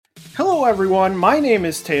Hello everyone, my name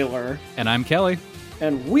is Taylor. And I'm Kelly.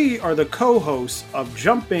 And we are the co-hosts of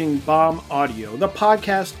Jumping Bomb Audio, the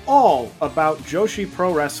podcast all about Joshi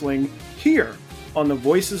Pro Wrestling here on the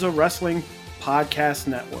Voices of Wrestling Podcast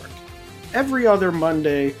Network. Every other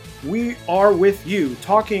Monday, we are with you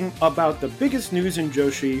talking about the biggest news in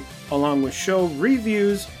Joshi, along with show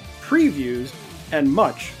reviews, previews, and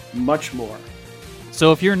much, much more.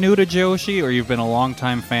 So if you're new to Joshi or you've been a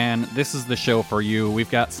longtime fan, this is the show for you. We've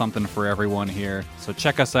got something for everyone here. So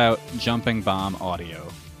check us out, Jumping Bomb Audio.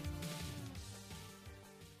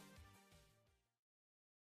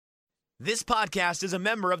 This podcast is a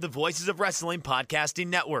member of the Voices of Wrestling Podcasting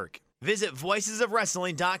Network. Visit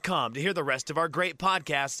voicesofwrestling.com to hear the rest of our great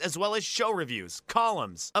podcasts, as well as show reviews,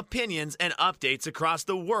 columns, opinions, and updates across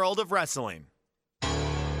the world of wrestling.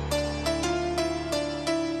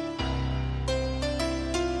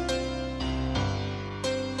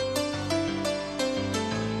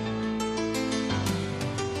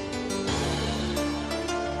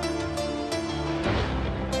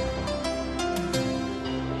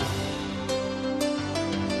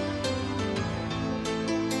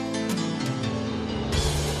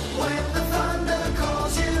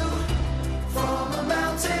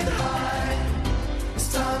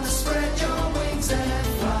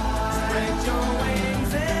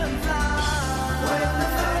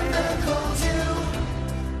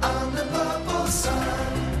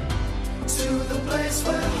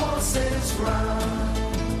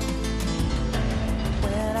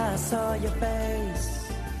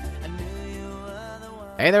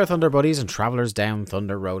 Hey there, Thunder Buddies and Travelers down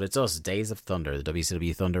Thunder Road. It's us, Days of Thunder, the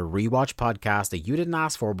WCW Thunder rewatch podcast that you didn't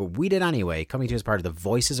ask for, but we did anyway, coming to you as part of the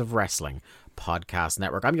Voices of Wrestling Podcast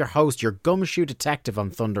Network. I'm your host, your gumshoe detective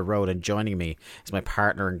on Thunder Road, and joining me is my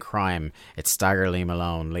partner in crime. It's Stagger Lee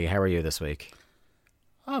Malone. Lee, how are you this week?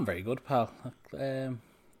 I'm very good, pal.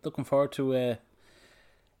 Looking forward to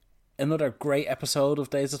another great episode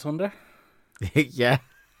of Days of Thunder. Yeah.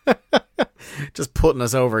 Just putting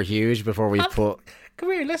us over huge before we put... Come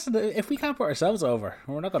here, listen, if we can't put ourselves over,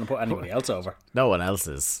 we're not going to put anybody else over. No one else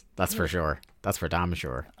is. That's for sure. That's for damn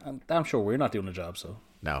sure. I'm damn sure we're not doing the job, so...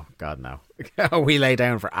 No, God, no. We lay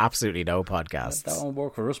down for absolutely no podcasts. That won't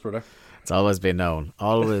work for us, brother. It's always been known.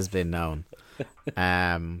 Always been known.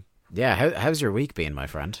 Yeah, how's your week been, my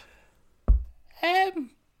friend?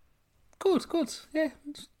 Good. Yeah,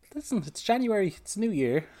 listen, it's January. It's New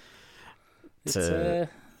Year.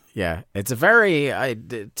 Yeah, it's a very,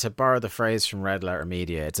 to borrow the phrase from Red Letter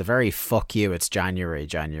Media, it's a very fuck you, it's January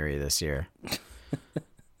this year.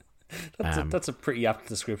 That's a pretty apt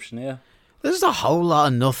description, yeah. There's a whole lot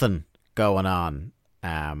of nothing going on.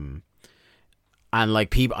 And like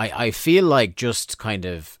people, I feel like just kind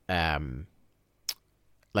of,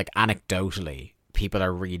 like anecdotally, people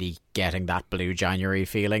are really getting that Blue January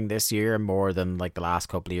feeling this year more than like the last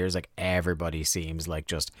couple of years. Like everybody seems like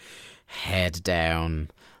just head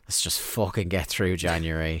down. Let's just fucking get through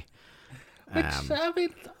January. Which, I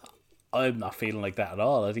mean, I'm not feeling like that at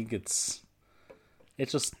all. I think it's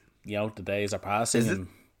just, you know, the days are passing.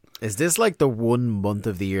 Is this like the one month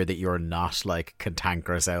of the year that you're not like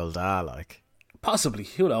cantankerous old like? Possibly,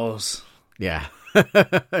 who knows? Yeah.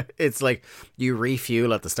 It's like you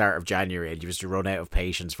refuel at the start of January and you just run out of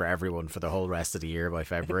patience for everyone for the whole rest of the year by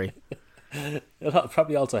February. It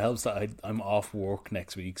probably also helps that I'm off work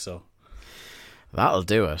next week, so that'll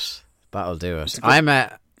do it. It's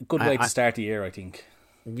a good way to start the year, I think.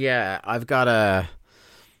 Yeah, I've got a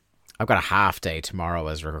half day tomorrow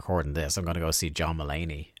as we're recording this. I'm going to go see John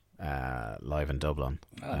Mulaney live in Dublin.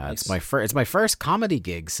 Nice. It's my first comedy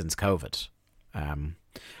gig since COVID.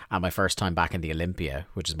 And my first time back in the Olympia,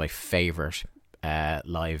 which is my favourite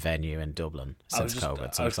live venue in Dublin since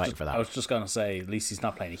COVID. So I'm excited for that. I was just going to say, at least he's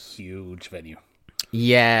not playing a huge venue.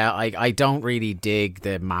 Yeah, I don't really dig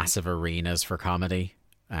the massive arenas for comedy.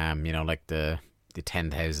 You know, like the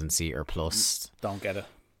 10,000 seater plus. Don't get it.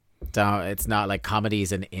 It's not like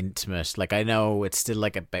comedy's an intimate, like I know it's still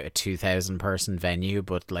like about a 2,000 person venue,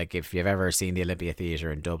 but like if you've ever seen the Olympia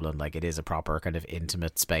Theatre in Dublin, like it is a proper kind of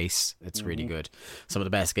intimate space. It's really good. Some of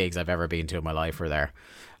the best gigs I've ever been to in my life were there.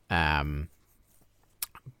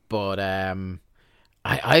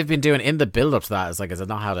 I've been doing in the build up to that as I've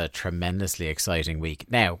not had a tremendously exciting week.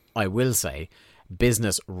 Now I will say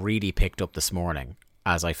business really picked up this morning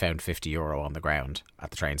as I found €50 on the ground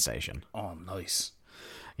at the train station. Oh, nice.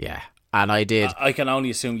 Yeah, and I did. I can only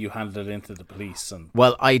assume you handed it into the police. And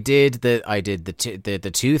well, I did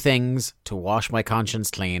the two things to wash my conscience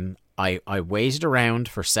clean. I waited around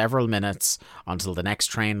for several minutes until the next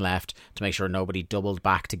train left to make sure nobody doubled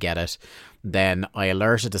back to get it. Then I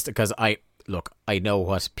alerted this because I know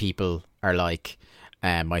what people are like.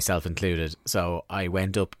 myself included. So I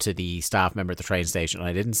went up to the staff member at the train station and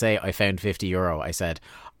I didn't say I found €50. I said,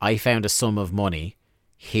 I found a sum of money.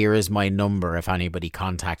 Here is my number if anybody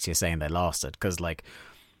contacts you saying they lost it. Because, like,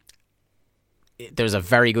 there's a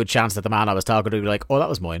very good chance that the man I was talking to would be like, oh, that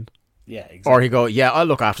was mine. Yeah, exactly. Or he'd go, yeah, I'll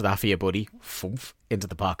look after that for you, buddy. Foof, into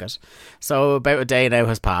the pocket. So about a day now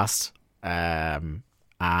has passed. And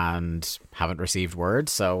haven't received word.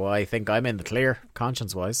 So I think I'm in the clear,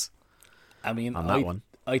 conscience-wise. I mean, on that one.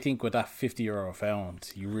 I think with that €50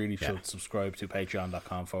 found, you really should subscribe to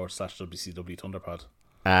patreon.com/WCW Thunderpod.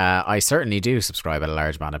 I certainly do subscribe at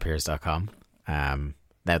largemanappears.com. Now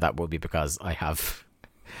that will be because I have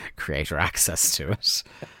creator access to it.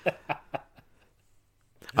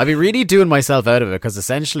 I'd be really doing myself out of it because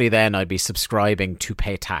essentially then I'd be subscribing to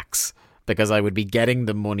pay tax because I would be getting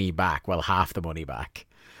the money back, well, half the money back.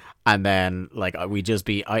 And then, like, I would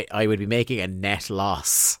be making a net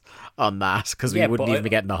loss on that because we wouldn't even be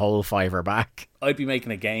getting the whole $5 back. I'd be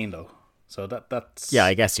making a gain though, so that's. Yeah,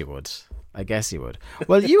 I guess you would.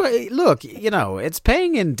 Well, you look, it's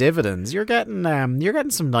paying in dividends. You're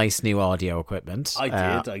getting some nice new audio equipment. I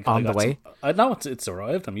did. I on the way. I know it's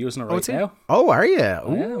arrived. I'm using it right now. Oh, are you?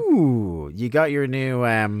 Ooh, you got your new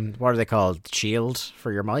what are they called? Shield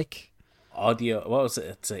for your mic. Audio. What was it?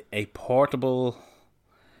 It's a portable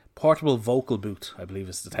vocal boot, I believe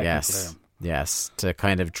is the technical term. Yes, to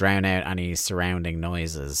kind of drown out any surrounding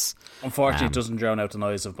noises. Unfortunately, it doesn't drown out the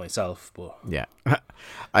noise of myself, but yeah.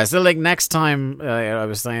 I still think next time. I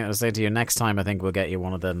was saying to you, next time I think we'll get you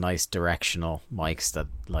one of the nice directional mics that,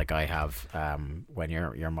 like, I have when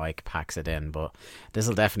your mic packs it in. But this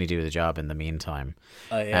will definitely do the job in the meantime.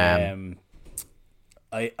 I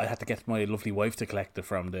had to get my lovely wife to collect it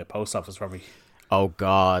from the post office for me. Oh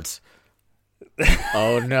God.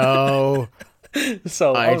 Oh no.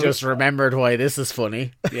 So I just remembered why this is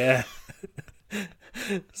funny. Yeah.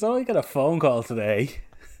 So I got a phone call today.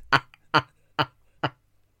 And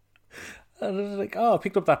I was like, oh, I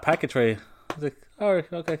picked up that package for you. I was like,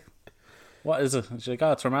 alright, okay. What is it? And she's like,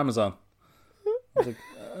 oh, it's from Amazon. I was like,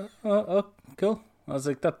 oh, cool. I was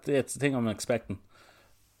like, it's the thing I'm expecting.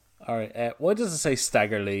 Alright, why does it say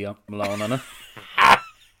Stagger Lee Malone on it? I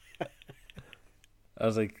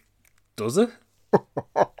was like, does it?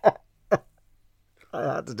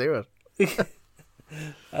 I had to do it.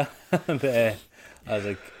 And I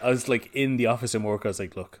was like in the office in work. I was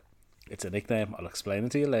like, look, it's a nickname. I'll explain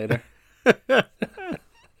it to you later. She's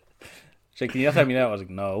like, can you not tell me now? I was like,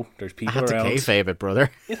 no, there's people around. I had to kayfabe it,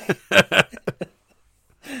 brother.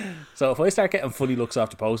 So if I start getting funnier looks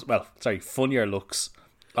off the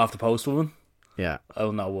post woman, yeah,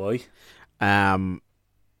 I'll know why.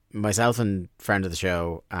 Myself and friend of the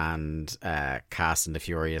show and Cast and the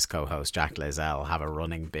Furious co-host Jack Lazell have a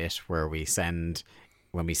running bit where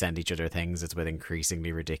when we send each other things, it's with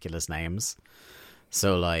increasingly ridiculous names.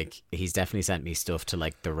 So, like, he's definitely sent me stuff to,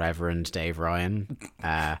 like, the Reverend Dave Ryan.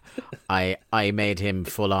 I made him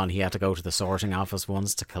full on. He had to go to the sorting office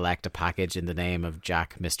once to collect a package in the name of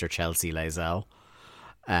Jack Mr. Chelsea Lazell.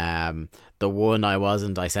 The one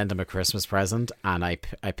I sent him a Christmas present and I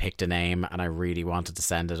picked a name and I really wanted to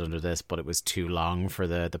send it under this, but it was too long for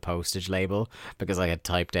the postage label because I had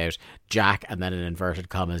typed out Jack and then in inverted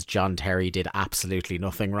commas, John Terry did absolutely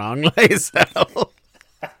nothing wrong, Lazell.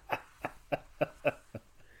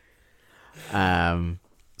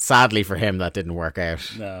 Sadly for him, that didn't work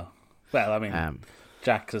out. No. Well, I mean,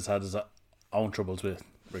 Jack has had his own troubles with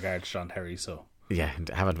regards to John Terry, so. Yeah,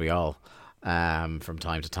 haven't we all? From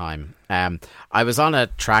time to time. I was on a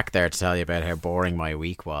track there to tell you about how boring my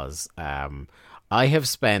week was. I have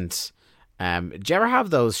spent... do you ever have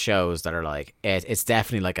those shows that are like... It's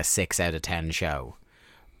definitely like a 6 out of 10 show,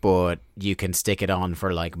 but you can stick it on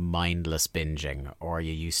for like mindless binging, or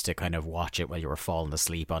you used to kind of watch it while you were falling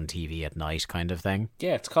asleep on TV at night kind of thing?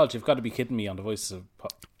 Yeah, it's called You've Got to Be Kidding Me on the Voices of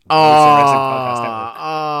Wrestling Podcast Network.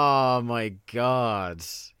 Oh my God.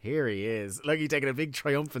 Here he is. Look, he's taking a big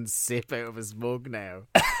triumphant sip out of his mug now.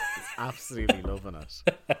 He's absolutely loving it.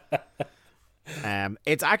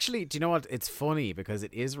 It's actually, do you know what? It's funny because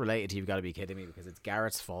it is related to You've Got to Be Kidding Me, because it's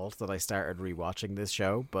Garrett's fault that I started rewatching this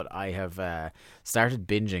show, but I have started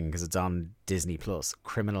binging because it's on Disney Plus.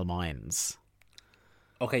 Criminal Minds.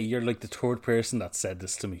 Okay, you're like the third person that said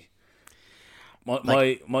this to me.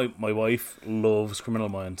 My wife loves Criminal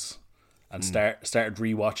Minds and started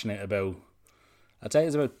rewatching it about, I'd say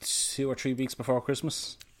it's about 2 or 3 weeks before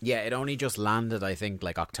Christmas. Yeah, it only just landed, I think,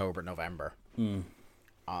 like October, November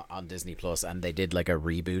on Disney Plus, and they did like a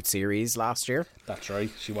reboot series last year. That's right.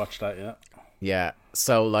 She watched that, yeah. Yeah,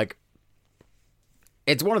 so like,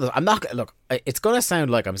 it's one of those. I'm not look. It's gonna sound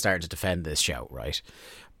like I'm starting to defend this show, right?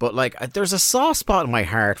 But like, there's a soft spot in my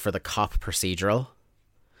heart for the cop procedural.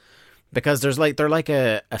 Because they're like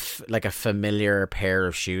a familiar pair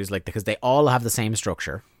of shoes, like, because they all have the same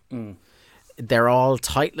structure. They're all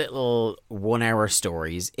tight little 1 hour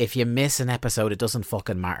stories. If you miss an episode, it doesn't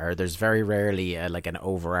fucking matter. There's very rarely like an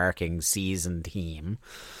overarching season theme.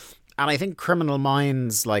 And I think Criminal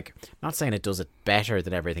Minds, like, not saying it does it better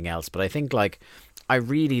than everything else, but I think, like, I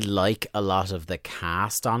really like a lot of the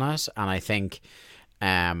cast on it. And I think,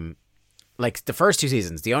 like, the first 2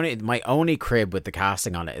 seasons, my only crib with the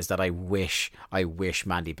casting on it is that I wish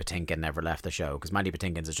Mandy Patinkin never left the show, because Mandy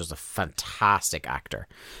Patinkin is just a fantastic actor,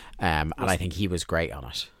 and I think he was great on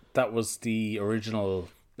it. That was the original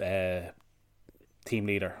team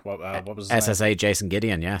leader. What was his SSA name? Jason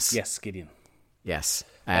Gideon, yes. Yes, Gideon. Yes,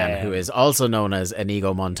 who is also known as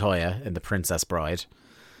Inigo Montoya in The Princess Bride.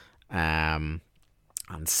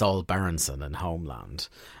 And Saul Berenson in Homeland.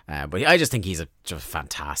 But I just think he's just a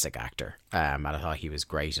fantastic actor. And I thought he was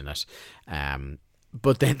great in it.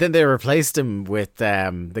 But then they replaced him with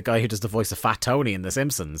the guy who does the voice of Fat Tony in The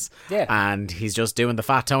Simpsons. Yeah. And he's just doing the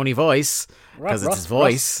Fat Tony voice because it's his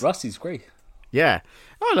voice. Rusty's great. Yeah.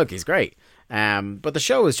 Oh, look, he's great. But the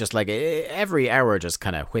show is just like every hour just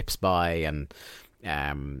kind of whips by, and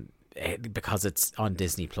because it's on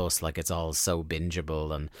Disney Plus, like, it's all so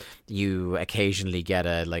bingeable, and you occasionally get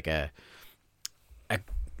a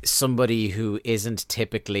somebody who isn't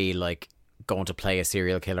typically like going to play a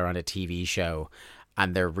serial killer on a TV show,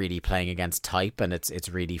 and they're really playing against type, and it's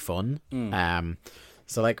really fun.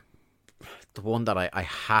 So like, the one that I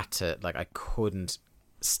had to, like, I couldn't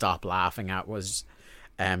stop laughing at was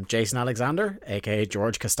Jason Alexander, aka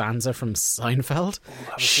George Costanza from Seinfeld.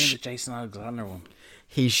 I was seeing the Jason Alexander one.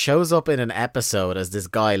 He shows up in an episode as this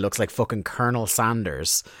guy looks like fucking Colonel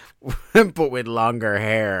Sanders, but with longer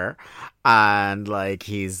hair, and like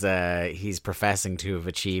he's professing to have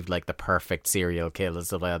achieved like the perfect serial kill and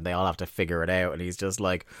stuff like that. And they all have to figure it out, and he's just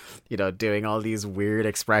like, you know, doing all these weird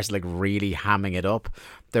expressions, like really hamming it up.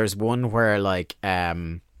 There's one where like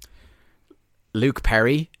Luke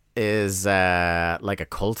Perry is like a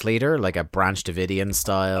cult leader, like a Branch Davidian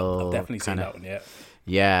style. I've definitely seen that one, yeah.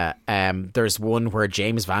 Yeah, there's one where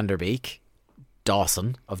James Van Der Beek,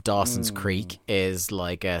 Dawson of Dawson's Creek, is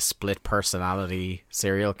like a split personality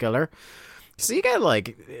serial killer. So you get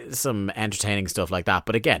like some entertaining stuff like that,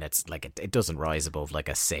 but again, it's like it doesn't rise above like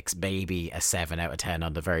a 6, maybe a 7 out of 10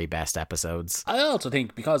 on the very best episodes. I also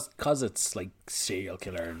think because it's like serial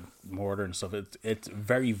killer and murder and stuff, it's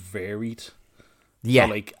very varied. Yeah,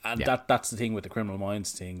 so like, and that's the thing with the Criminal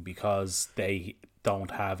Minds thing, because they don't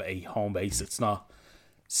have a home base. It's not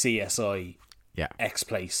CSI X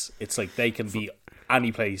place. It's like they can be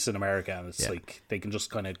any place in America, and it's like they can just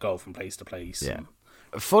kind of go from place to place. Yeah.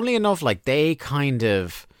 Funnily enough, like they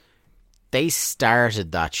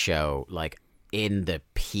started that show like in the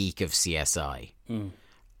peak of CSI,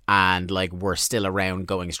 and like we're still around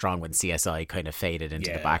going strong when CSI kind of faded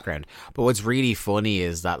into the background. But what's really funny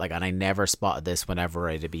is that, like, and I never spotted this whenever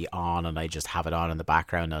it'd be on, and I just have it on in the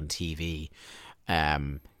background on TV.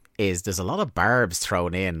 Is there's a lot of barbs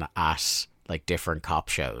thrown in at like different cop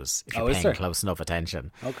shows if you're paying close enough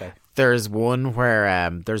attention. Okay. There's one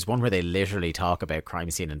where they literally talk about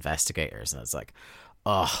crime scene investigators, and it's like,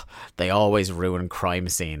 oh, they always ruin crime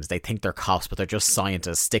scenes. They think they're cops, but they're just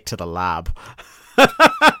scientists. Stick to the lab.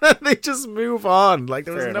 They just move on. Like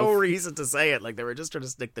there was no reason to say it. Like they were just trying to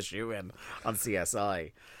stick the shoe in on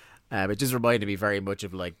CSI. It just reminded me very much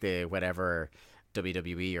of like the whatever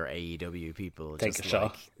WWE or AEW people take just a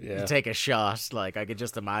shot. Yeah. Take a shot. Like I could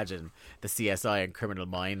just imagine the CSI and Criminal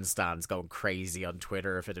Minds stands going crazy on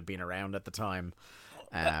Twitter if it had been around at the time.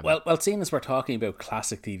 Well, seeing as we're talking about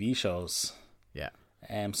classic TV shows,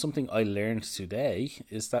 something I learned today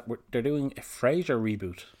is that they're doing a Frasier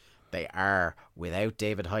reboot. They are, without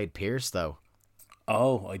David Hyde Pierce though.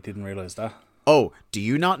 Oh, I didn't realise that. Oh, do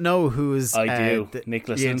you not know who's? I do.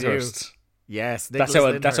 Nicholas Lyndhurst. Yes, that's how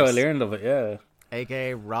I learned of it. Yeah.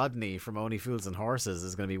 AKA Rodney from Only Fools and Horses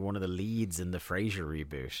is going to be one of the leads in the Frasier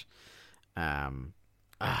reboot.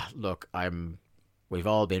 Look, we've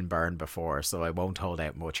all been burned before, so I won't hold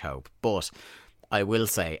out much hope. But I will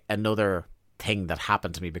say another thing that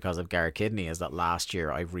happened to me because of Garrett Kidney is that last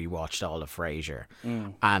year I rewatched all of Frasier,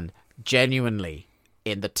 and genuinely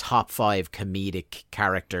in the top 5 comedic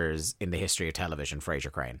characters in the history of television,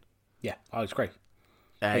 Frasier Crane. Yeah, it's great.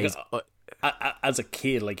 As a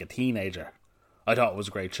kid, like a teenager, I thought it was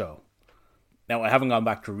a great show. Now I haven't gone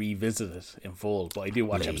back to revisit it in full, but I do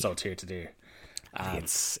watch episodes here to there.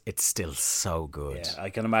 It's still so good. Yeah, I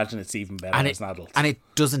can imagine it's even better as an adult. And it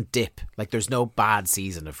doesn't dip. Like there's no bad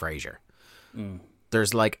season of Frasier.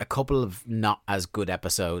 There's like a couple of not as good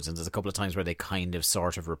episodes, and there's a couple of times where they kind of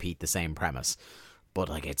sort of repeat the same premise. But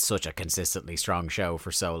like, it's such a consistently strong show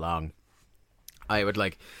for so long. I would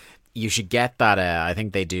like, you should get that. I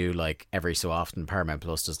think they do like every so often. Paramount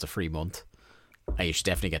Plus does the free month. You should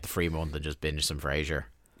definitely get the free month and just binge some Frasier.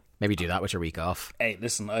 Maybe do that with your week off. Hey,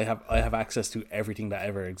 listen, I have access to everything that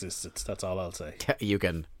ever existed. That's all I'll say. You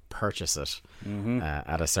can purchase it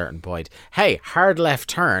at a certain point. Hey, hard left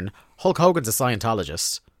turn. Hulk Hogan's a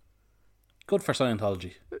Scientologist. Good for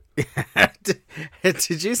Scientology.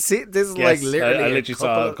 Did you see? This is Yes, like literally I literally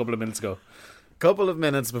saw it a couple of minutes ago. Couple of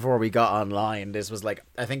minutes before we got online. This was like,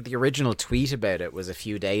 I think the original tweet about it was a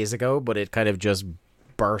few days ago, but it kind of just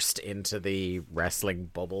burst into the wrestling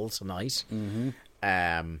bubble tonight. Do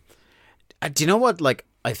you know what? Like,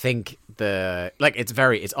 I think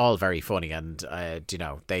it's all very funny, and you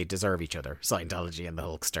know, they deserve each other, Scientology and the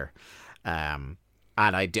Hulkster. And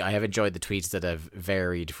I have enjoyed the tweets that have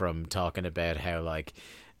varied from talking about how like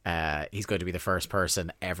he's going to be the first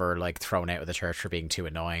person ever like thrown out of the church for being too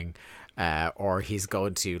annoying, or he's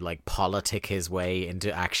going to like politic his way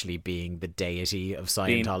into actually being the deity of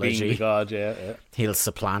Scientology. Being the god, yeah. He'll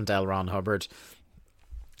supplant L. Ron Hubbard.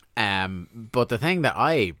 But the thing that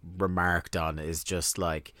I remarked on is just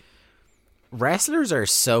like, wrestlers are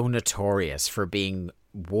so notorious for being,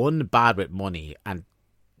 one, bad with money, and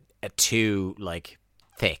two, like,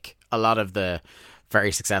 thick. A lot of the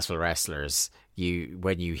very successful wrestlers,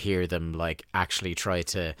 when you hear them like actually try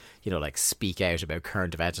to, you know, like speak out about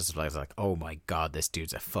current events and stuff, like, oh my god, this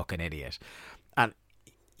dude's a fucking idiot. And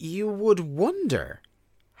you would wonder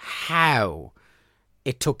how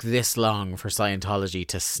it took this long for Scientology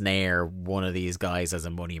to snare one of these guys as a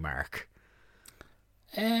money mark.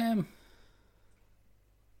 I'm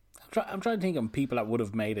trying to think of people that would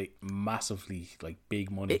have made it massively like big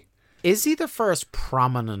money. Is he the first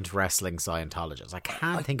prominent wrestling Scientologist? I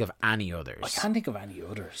can't think of any others. I can't think of any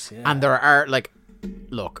others. Yeah. And there are like,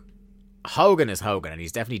 look, Hogan is Hogan, and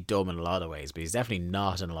he's definitely dumb in a lot of ways, but he's definitely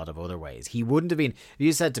not in a lot of other ways. He wouldn't have been. If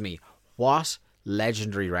you said to me, what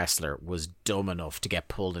legendary wrestler was dumb enough to get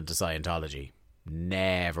pulled into Scientology?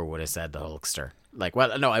 Never would have said the Hulkster. Like,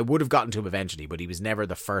 well, no, I would have gotten to him eventually, but he was never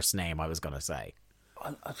the first name I was going to say.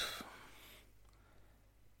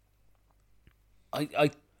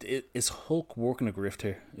 Is Hulk working a grift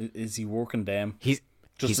here? Is he working them? He's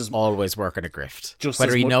always working a grift,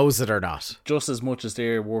 whether he knows it or not. Just as much as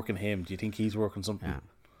they're working him, do you think he's working something?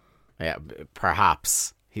 Yeah,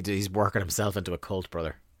 perhaps he's working himself into a cult,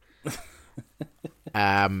 brother.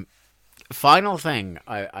 Final thing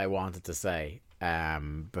I wanted to say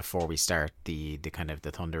before we start the kind of the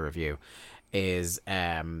Thunder review is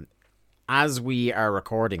as we are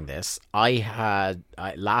recording this,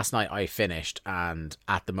 last night I finished, and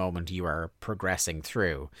at the moment you are progressing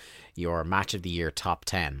through your match of the year top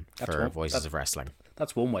 10 for Voices of Wrestling.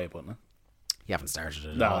 That's one way of putting it. You haven't started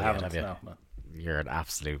it no, at all I haven't, yet, have you? No. You're an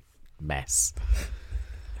absolute mess.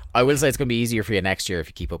 I will say it's going to be easier for you next year if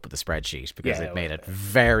you keep up with the spreadsheet, because it made it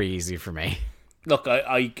very easy for me. Look,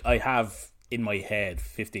 I have in my head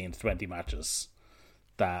 15 to 20 matches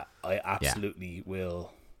that I absolutely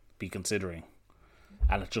will be considering,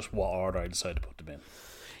 and it's just what order I decide to put them in.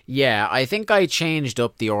 Yeah, I think I changed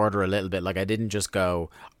up the order a little bit. Like, I didn't just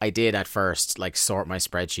go, I did at first like sort my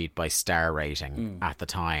spreadsheet by star rating at the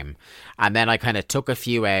time, and then I kind of took a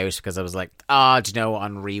few out because I was like, do you know,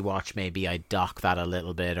 on rewatch maybe I dock that a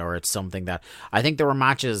little bit, or it's something that I think there were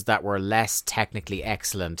matches that were less technically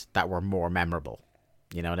excellent that were more memorable.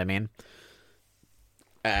 You know what I mean?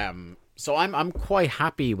 So I'm quite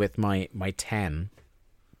happy with my 10.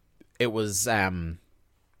 It was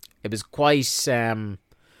quite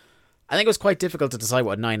I think it was quite difficult to decide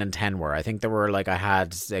what 9 and 10 were. I think there were I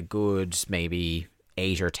had a good maybe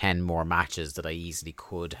 8 or 10 more matches that I easily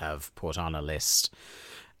could have put on a list.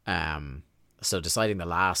 So deciding the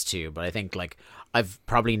last two, but I think I've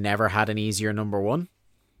probably never had an easier number one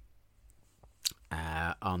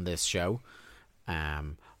on this show.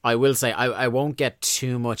 I will say I won't get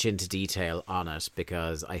too much into detail on it,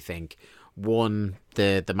 because I think one,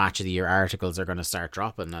 the match of the year articles are going to start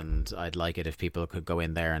dropping, and I'd like it if people could go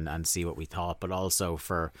in there and see what we thought. But also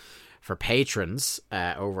for patrons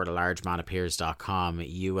over at largemanappears.com,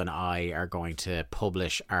 you and I are going to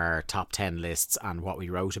publish our top 10 lists and what we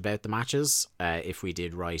wrote about the matches, if we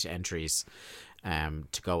did write entries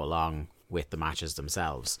to go along with the matches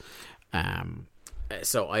themselves.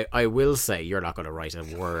 So I will say, you're not going to write a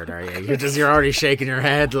word, are you? You're already shaking your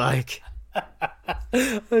head like...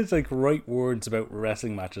 It's like, write words about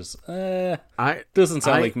wrestling matches. Doesn't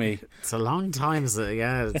sound like me. It's a long time.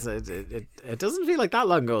 It doesn't feel like that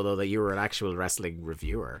long ago though that you were an actual wrestling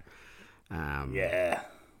reviewer. Yeah.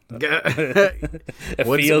 It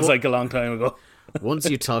It feels like a long time ago. Once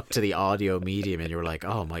you talk to the audio medium and you're like,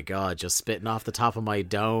 oh my god, just spitting off the top of my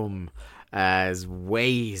dome is way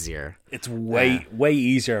easier. It's way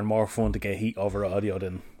easier and more fun to get heat over audio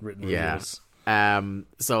than written reviews.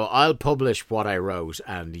 So I'll publish what I wrote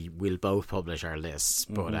and we'll both publish our lists.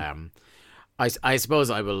 But I suppose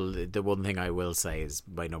I will. The one thing I will say is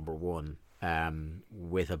my number one,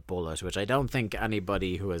 with a bullet, which I don't think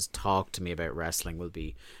anybody who has talked to me about wrestling will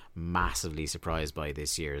be massively surprised by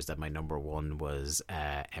this year, is that my number one was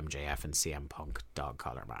MJF and CM Punk dog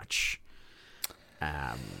collar match.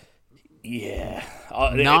 Yeah,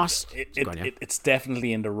 it's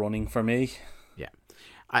definitely in the running for me. Yeah,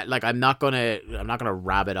 I'm not gonna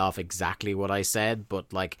rabbit off exactly what I said,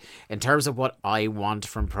 but like in terms of what I want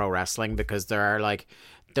from pro wrestling, because there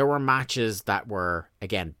were matches that were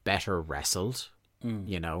again better wrestled.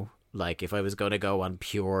 You know, like if I was going to go on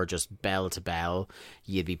pure just bell to bell,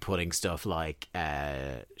 you'd be putting stuff like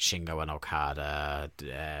Shingo and Okada,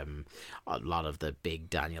 a lot of the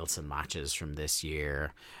big Danielson matches from this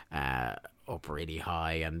year up really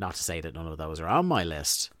high. And not to say that none of those are on my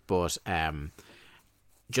list, but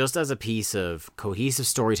just as a piece of cohesive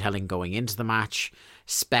storytelling going into the match,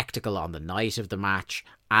 spectacle on the night of the match,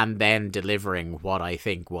 and then delivering what I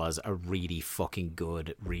think was a really fucking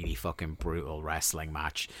good, really fucking brutal wrestling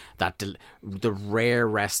match. The rare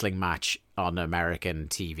wrestling match on American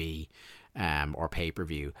TV or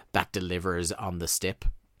pay-per-view that delivers on the stip.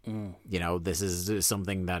 You know, this is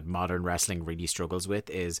something that modern wrestling really struggles with,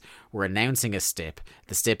 is we're announcing a stip.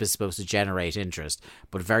 The stip is supposed to generate interest,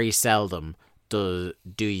 but very seldom do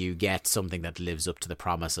you get something that lives up to the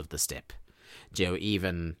promise of the stip. You know,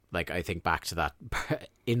 even like I think back to that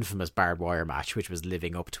infamous barbed wire match, which was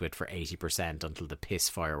living up to it for 80% until the piss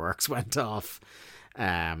fireworks went off.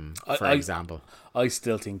 For example, I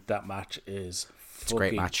still think that match is it's a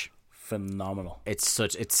great match, phenomenal. It's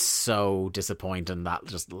so disappointing that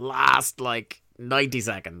just last like 90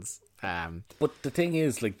 seconds. But the thing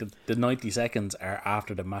is, like the 90 seconds are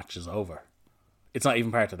after the match is over. It's not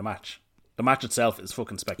even part of the match. The match itself is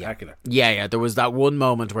fucking spectacular. Yeah. There was that one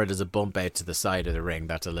moment where there's a bump out to the side of the ring.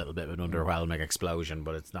 That's a little bit of an underwhelming explosion,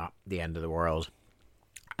 but it's not the end of the world.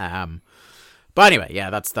 But anyway, yeah,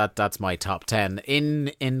 that's my top 10.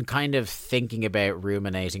 In kind of thinking about,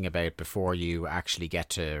 ruminating about before you actually get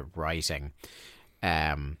to writing,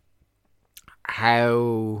 how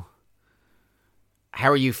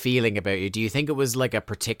are you feeling about it? Do you think it was like a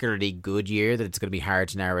particularly good year that it's going to be hard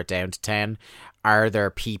to narrow it down to 10? Are there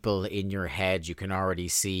people in your head you can already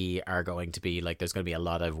see are going to be like, there's going to be a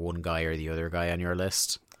lot of one guy or the other guy on your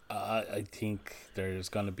list? I think there's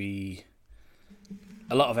going to be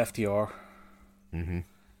a lot of FTR. Mm-hmm.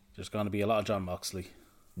 There's going to be a lot of John Moxley.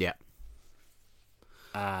 Yeah.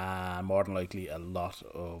 And more than likely a lot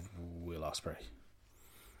of Will Ospreay.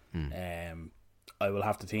 I will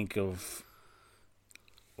have to think of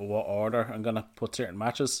what order I'm going to put certain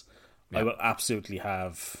matches. Yeah. I will absolutely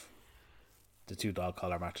have the two dog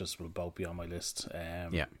collar matches will both be on my list.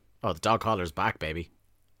 Yeah. Oh, the dog collar's back, baby.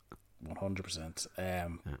 100%.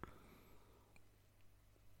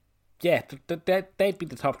 Yeah, they'd be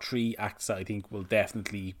the top three acts that I think will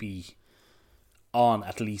definitely be on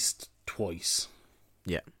at least twice.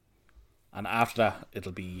 Yeah. And after that,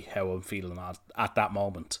 it'll be how I'm feeling at that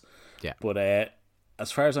moment. Yeah. But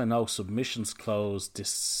as far as I know, submissions close this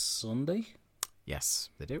Sunday. Yes,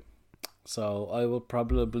 they do. So I will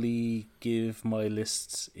probably give my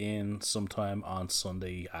lists in sometime on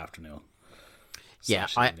Sunday afternoon. Yeah,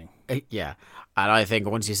 and I think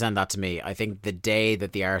once you send that to me, I think the day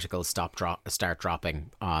that the articles start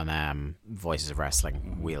dropping on Voices of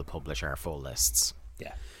Wrestling, we'll publish our full lists.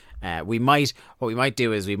 Yeah. What we might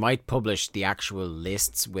do is we might publish the actual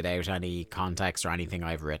lists without any context or anything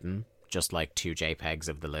I've written, just like 2 JPEGs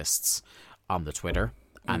of the lists on the Twitter.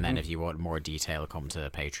 And then if you want more detail, come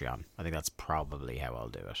to Patreon. I think that's probably how I'll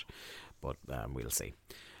do it. But we'll see.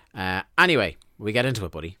 Anyway, we get into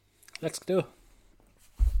it, buddy. Let's do it.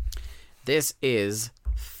 This is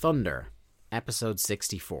Thunder, episode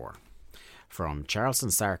 64, from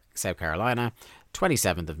Charleston, South Carolina,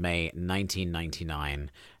 27th of May,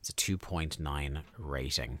 1999. It's a 2.9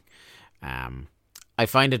 rating. I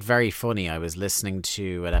find it very funny. I was listening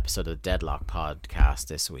to an episode of the Deadlock podcast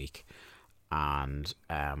this week, and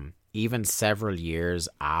even several years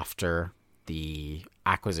after the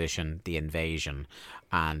acquisition, the invasion,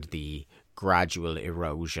 and the gradual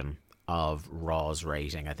erosion of Raw's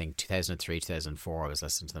rating, I think 2003, 2004, I was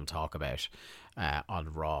listening to them talk about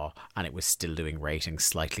on Raw, and it was still doing ratings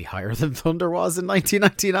slightly higher than Thunder was in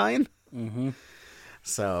 1999.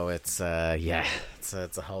 So it's it's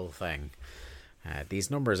a whole thing. These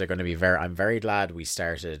numbers are going to be I'm very glad we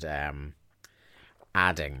started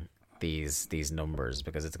adding these numbers,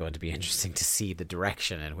 because it's going to be interesting to see the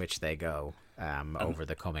direction in which they go over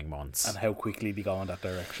the coming months and how quickly they go in that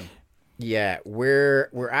direction. Yeah,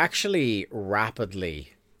 we're actually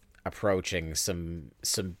rapidly approaching some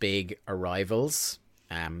big arrivals.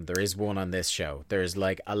 There is one on this show. There's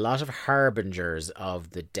like a lot of harbingers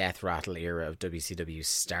of the death rattle era of WCW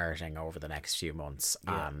starting over the next few months.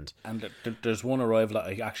 Yeah. And there's one arrival that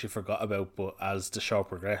I actually forgot about, but as the show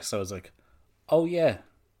progressed, I was like, oh yeah,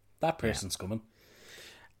 that person's coming.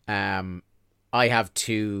 I have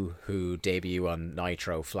two who debut on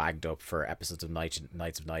Nitro flagged up for episodes of Nights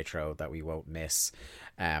of Nitro that we won't miss.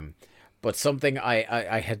 But something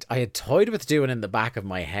I had toyed with doing in the back of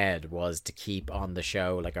my head was to keep on the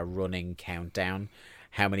show like a running countdown,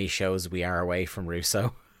 how many shows we are away from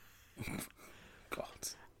Russo. God,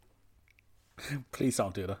 please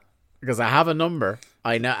don't do that. Because I have a number,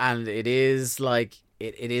 I know, and it is like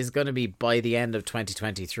it is going to be by the end of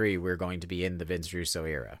 2023. We're going to be in the Vince Russo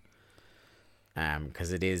era.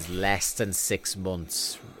 Because it is less than 6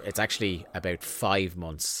 months. It's actually about 5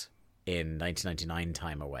 months in 1999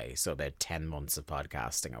 time away, so about 10 months of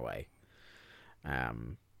podcasting away.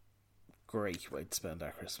 Great way to spend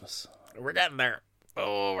that Christmas. We're getting there.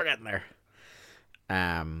 Oh, we're getting there.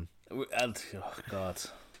 And oh God,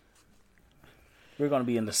 we're going to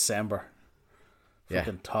be in December.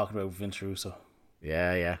 Fucking talking about Vince Russo.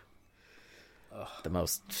 Yeah. The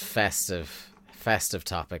most festive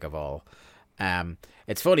topic of all.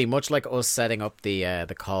 It's funny, much like us setting up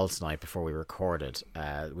the call tonight before we recorded,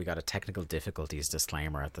 we got a technical difficulties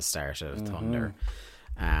disclaimer at the start of Thunder,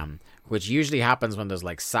 which usually happens when there's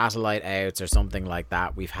like satellite outs or something like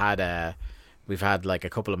that. We've had like a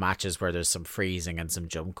couple of matches where there's some freezing and some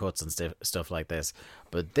jump cuts and stuff like this,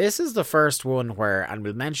 but this is the first one where, and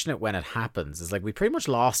we'll mention it when it happens, is like we pretty much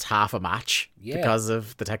lost half a match because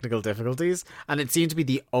of the technical difficulties, and it seemed to be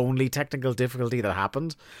the only technical difficulty that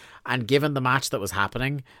happened. And given the match that was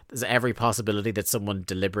happening, there's every possibility that someone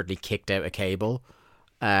deliberately kicked out a cable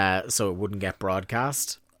so it wouldn't get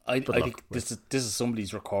broadcast. I think this is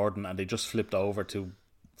somebody's recording and they just flipped over to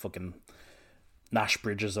fucking Nash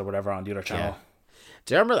Bridges or whatever on the other channel. Yeah.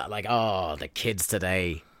 Do you remember that? Like, oh, the kids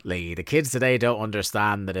today, Lee. The kids today don't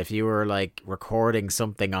understand that if you were like recording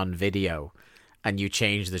something on video and you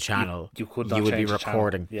change the channel, you would be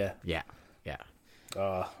recording. Yeah.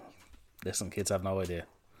 Listen, kids have no idea.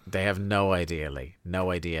 They have no idea, Lee. No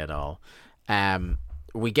idea at all.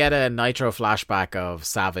 We get a Nitro flashback of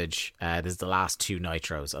Savage. This is the last 2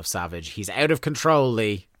 Nitros of Savage. He's out of control,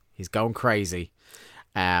 Lee. He's going crazy.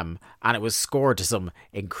 And it was scored to some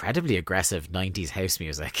incredibly aggressive 90s house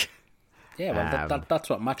music. Yeah, well, that's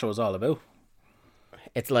what Macho was all about.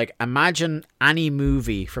 It's like, imagine any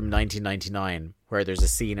movie from 1999 where there's a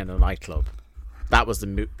scene in a nightclub. That was the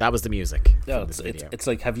music. Yeah, it's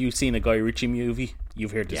like, have you seen a Guy Ritchie movie?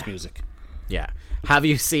 You've heard this music. Yeah. Have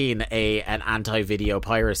you seen an anti-video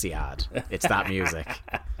piracy ad? It's that music.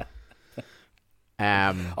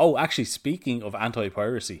 Actually, speaking of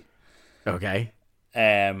anti-piracy, okay.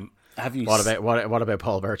 Have you? What about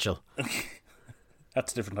Paul Burchill?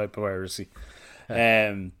 That's a different type of piracy.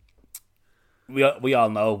 We all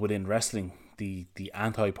know within wrestling, the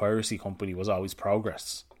anti-piracy company was always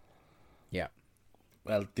Progress. Yeah.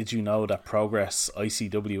 Well, did you know that Progress,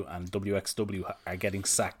 ICW, and WXW are getting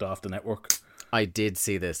sacked off the network? I did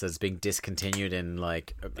see this as being discontinued in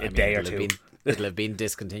like a day or two. It'll have been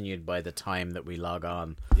discontinued by the time that we log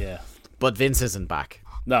on. Yeah. But Vince isn't back.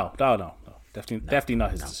 No. Definitely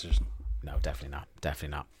not his decision. No, definitely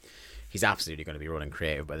not. He's absolutely going to be running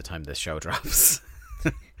creative by the time this show drops.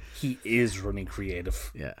 He is running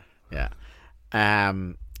creative. Yeah.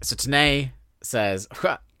 So Tenay says,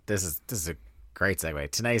 this is a great segue.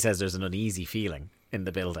 Tenay says there's an uneasy feeling in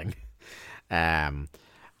the building.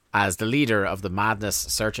 As the leader of the Madness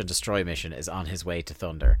Search and Destroy mission is on his way to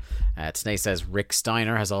Thunder. Tenay says Rick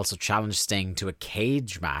Steiner has also challenged Sting to a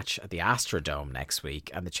cage match at the Astrodome next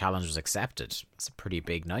week, and the challenge was accepted. It's a pretty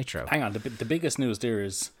big Nitro. Hang on, the biggest news there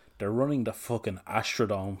is they're running the fucking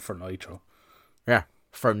Astrodome for Nitro. Yeah,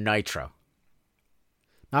 for Nitro.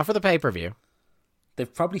 Not for the pay-per-view.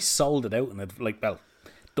 They've probably sold it out and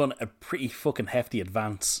done a pretty fucking hefty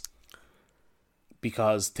advance.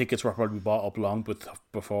 Because tickets were probably bought up long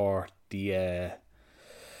before the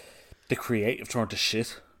creative turned to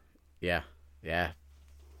shit. Yeah,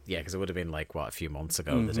 because it would have been like, a few months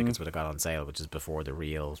ago the tickets would have got on sale, which is before the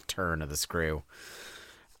real turn of the screw.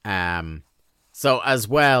 So as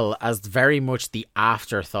well as very much the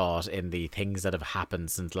afterthought in the things that have happened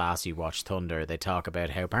since last you watched Thunder, they talk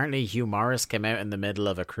about how apparently Hugh Morris came out in the middle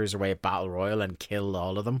of a Cruiserweight Battle Royal and killed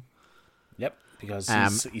all of them. Yep, because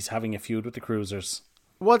he's having a feud with the Cruisers.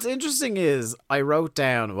 What's interesting is I wrote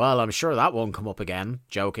down, well, I'm sure that won't come up again,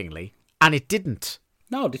 jokingly, and it didn't.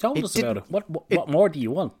 No, they told us about it. What more do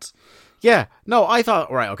you want? Yeah, no, I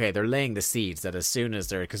thought, right, okay, they're laying the seeds that as soon as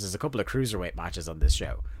because there's a couple of Cruiserweight matches on this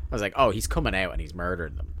show. I was like, oh, he's coming out and he's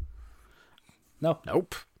murdering them. No.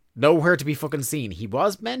 Nope. Nowhere to be fucking seen. He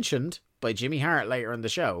was mentioned by Jimmy Hart later in the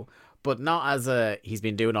show, but not as he's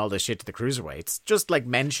been doing all this shit to the Cruiserweights. Just like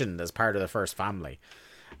mentioned as part of the first family.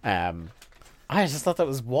 I just thought that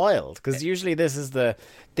was wild, because usually this is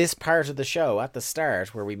this part of the show at the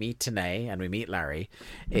start where we meet Tenay and we meet Larry,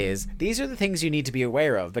 is these are the things you need to be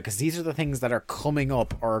aware of, because these are the things that are coming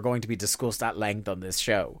up or are going to be discussed at length on this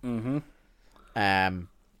show. Mm-hmm.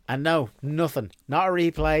 And no, nothing. Not a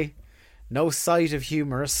replay. No sight of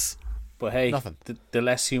humorous. But hey, nothing. The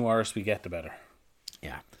less humorous we get, the better.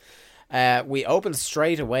 Yeah. We open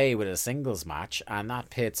straight away with a singles match, and that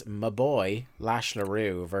pits my boy Lash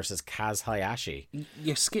LaRue versus Kaz Hayashi.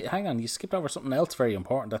 Hang on, you skipped over something else very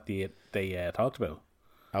important that they talked about.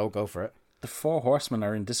 Oh, go for it. The 4 Horsemen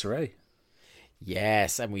are in disarray.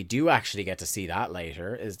 Yes, and we do actually get to see that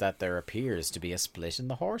later, is that there appears to be a split in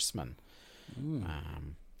the Horsemen.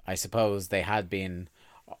 I suppose they had been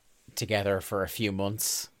together for a few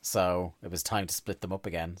months, so it was time to split them up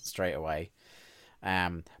again straight away.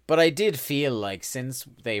 But I did feel like since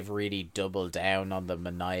they've really doubled down on the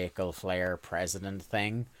maniacal Flair president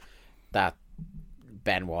thing, that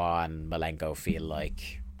Benoit and Malenko feel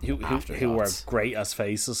like who were great as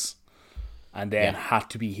faces and then had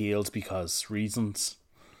to be heels because reasons.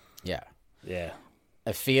 Yeah.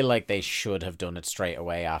 I feel like they should have done it straight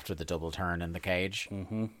away after the double turn in the cage.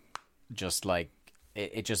 Mm-hmm. Just like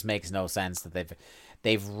it just makes no sense that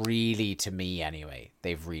they've really, to me anyway,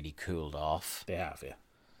 they've really cooled off. They have, yeah.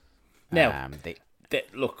 Now, they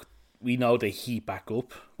look, we know they heat back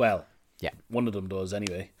up. Well, yeah, one of them does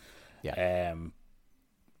anyway. Yeah.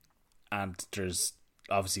 And there's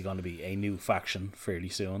obviously going to be a new faction fairly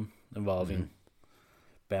soon involving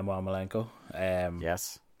Benoit Malenko.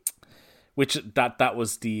 Yes. Which that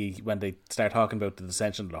was when they started talking about the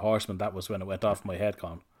Dissension of the Horsemen, that was when it went off my head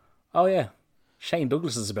going, oh yeah, Shane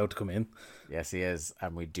Douglas is about to come in. Yes, he is.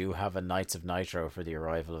 And we do have a Knights of Nitro for the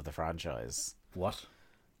arrival of the franchise. What?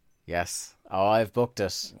 Yes. Oh, I've booked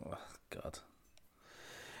it. Oh, God.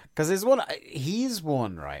 Because he's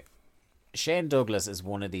one, right? Shane Douglas is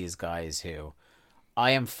one of these guys who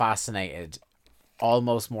I am fascinated,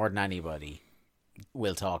 almost more than anybody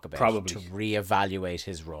will talk about, probably, to reevaluate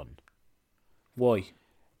his run. Why?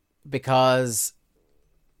 Because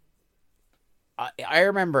I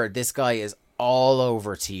remember this guy is all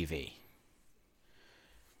over TV.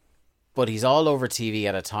 But he's all over TV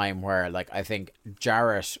at a time where, like, I think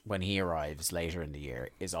Jarrett, when he arrives later in the year,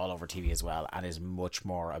 is all over TV as well and is much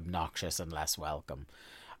more obnoxious and less welcome.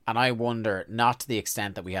 And I wonder, not to the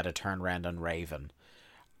extent that we had a turnaround on Raven,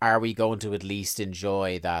 are we going to at least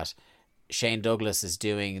enjoy that Shane Douglas is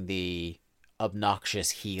doing the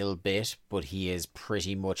obnoxious heel bit, but he is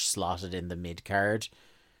pretty much slotted in the mid-card,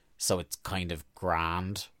 so it's kind of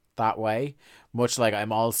grand that way. Much like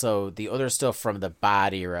I'm also, the other stuff from the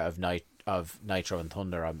bad era of Nitro and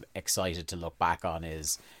Thunder I'm excited to look back on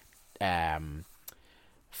is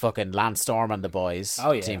fucking Lance Storm and the boys.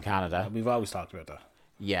 Oh yeah, Team Canada. We've always talked about that.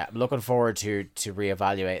 Yeah, I'm looking forward to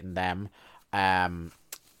reevaluating them.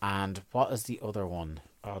 And what is the other one?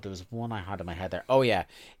 Oh, there was one I had in my head there. Oh yeah,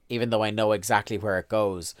 even though I know exactly where it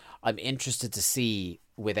goes, I'm interested to see,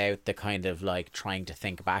 without the kind of like trying to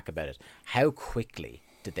think back about it, how quickly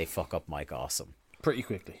did they fuck up Mike Awesome? Pretty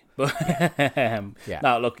quickly. But yeah.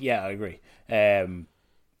 No, look, yeah, I agree.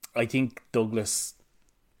 I think Douglas,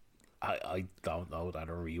 I don't know that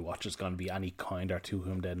a rewatch is going to be any kinder to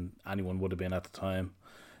him than anyone would have been at the time.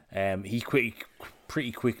 He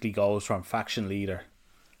pretty quickly goes from faction leader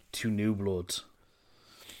to New Bloods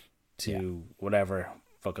to whatever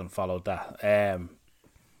fucking followed that.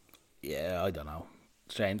 Yeah, I don't know.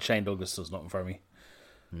 Shane Douglas does nothing for me.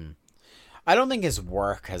 I don't think his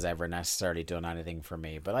work has ever necessarily done anything for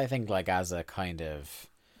me, but I think like as a kind of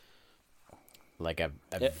like a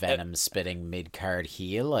venom spitting mid card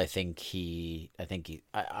heel, I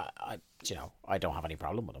don't have any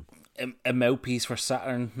problem with him. A mouthpiece for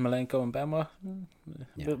Saturn, Malenko and Benoit.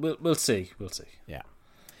 Yeah. We'll see. Yeah.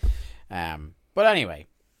 But anyway,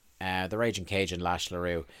 the Raging Cajun Lash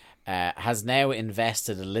LaRue has now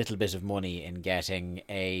invested a little bit of money in getting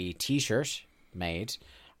a t-shirt made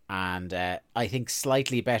and I think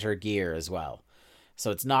slightly better gear as well.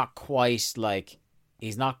 So it's not quite like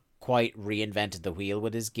he's not quite reinvented the wheel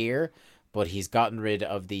with his gear, but he's gotten rid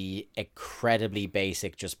of the incredibly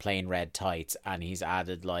basic just plain red tights, and he's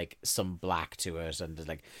added like some black to it, and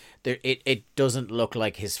like it doesn't look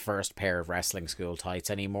like his first pair of wrestling school tights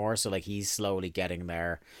anymore. So like he's slowly getting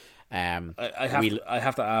there. I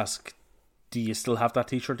have to ask, do you still have that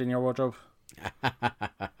t-shirt in your wardrobe?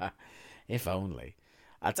 If only.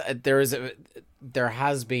 There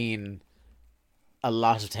has been a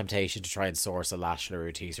lot of temptation to try and source a Lash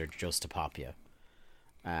LaRue t-shirt just to pop you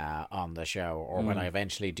on the show, or when I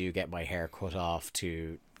eventually do get my hair cut off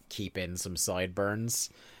to keep in some sideburns,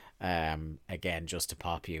 again just to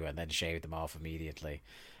pop you and then shave them off immediately.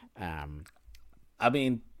 I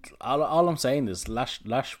mean, all I'm saying is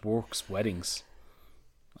Lash works weddings.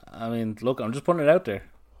 I mean, look, I'm just putting it out there.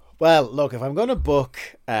 Well, look, if I'm going to book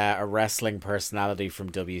a wrestling personality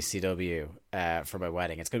from WCW for my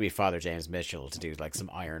wedding, it's going to be Father James Mitchell to do like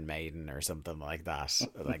some Iron Maiden or something like that.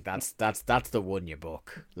 Like that's the one you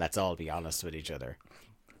book. Let's all be honest with each other.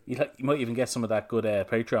 You might even get some of that good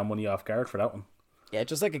Patreon money off guard for that one. Yeah,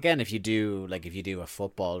 just like again, if you do a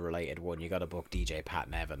football related one, you got to book DJ Pat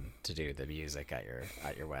Nevin to do the music at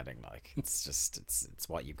your wedding. Like it's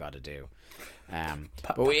what you've got to do.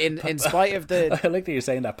 But in spite of the, I like that you're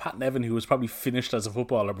saying that Pat Nevin, who was probably finished as a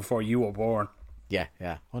footballer before you were born. Yeah,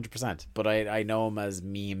 100%. But I know him as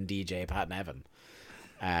meme DJ Pat Nevin.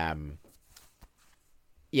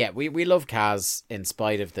 Yeah, we love Kaz in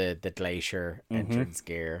spite of the Glacier entrance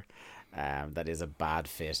gear. That is a bad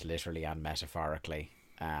fit, literally and metaphorically.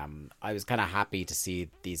 I was kind of happy to see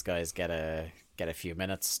these guys get a few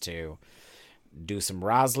minutes to do some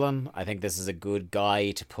razzling. I think this is a good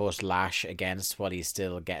guy to put Lash against while he's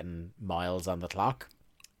still getting miles on the clock.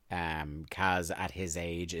 Kaz at his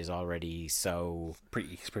age is already so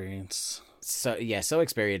pretty experienced. So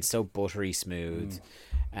experienced, so buttery smooth.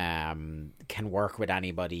 Can work with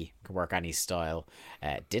anybody, can work any style.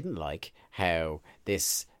 Didn't like how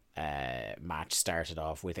this match started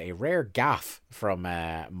off with a rare gaffe from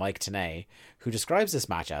Mike Tenay, who describes this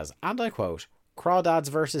match as, and I quote, "Crawdads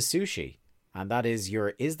versus Sushi," and that is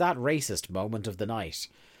 "is that racist moment of the night?"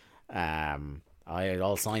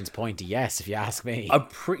 All signs point to yes, if you ask me. I'm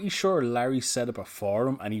pretty sure Larry said it before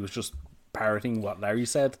him, and he was just parroting what Larry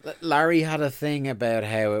said. Larry had a thing about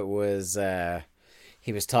how it was.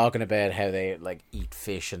 He was talking about how they like eat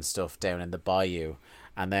fish and stuff down in the bayou.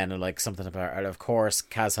 And then like something about, of course,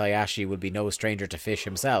 Kaz Hayashi would be no stranger to fish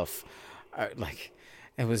himself. Like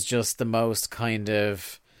it was just the most kind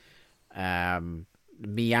of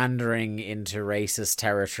meandering into racist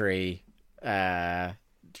territory,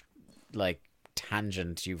 like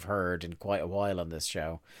tangent you've heard in quite a while on this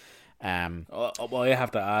show. What I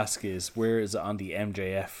have to ask is, where is it on the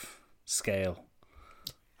MJF scale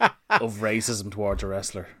of racism towards a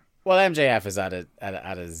wrestler? Well, MJF is at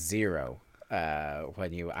a 0.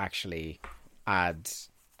 When you actually add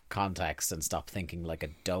context and stop thinking like a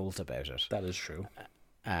dolt about it. That is true.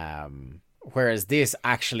 Whereas this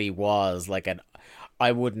actually was like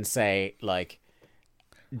I wouldn't say like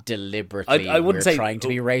deliberately I wouldn't say trying to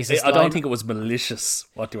be racist. I don't think it was malicious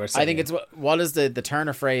what you were saying. I think it's what is the turn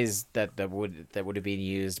of phrase that would have been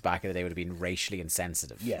used back in the day would have been racially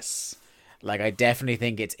insensitive. Yes. Like I definitely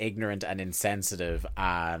think it's ignorant and insensitive,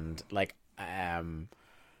 and like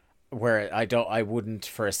where I wouldn't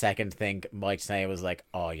for a second think Mike Tenay was like,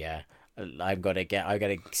 oh yeah, I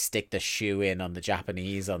gotta stick the shoe in on the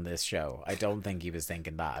Japanese on this show. I don't think he was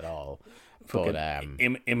thinking that at all. But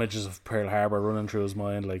images of Pearl Harbor running through his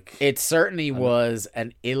mind, like it certainly was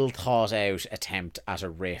an ill thought out attempt at a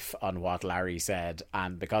riff on what Larry said,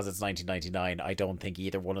 and because it's 1999, I don't think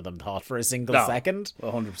either one of them thought for a single second.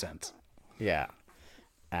 100%. Yeah.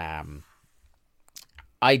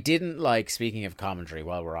 I didn't like, speaking of commentary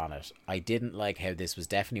while we're on it, I didn't like how this was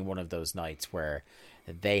definitely one of those nights where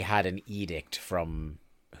they had an edict from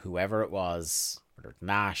whoever it was, whether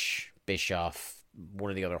Nash, Bischoff,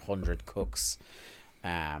 one of the other 100 cooks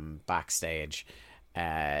backstage,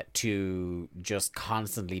 to just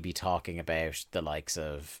constantly be talking about the likes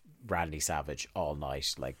of Randy Savage all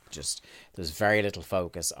night. Like, just there's very little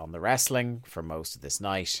focus on the wrestling for most of this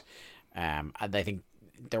night. And I think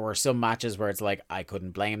there were some matches where it's like I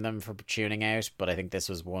couldn't blame them for tuning out, but I think this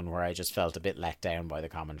was one where I just felt a bit let down by the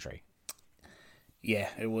commentary. Yeah,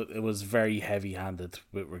 it was very heavy-handed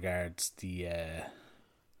with regards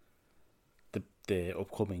the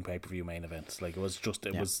upcoming pay-per-view main events. Like it was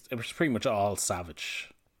pretty much all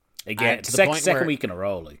Savage again. Second week in a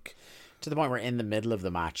row, like to the point where in the middle of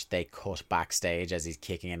the match they cut backstage as he's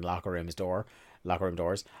kicking in locker room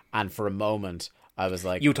doors, and for a moment I was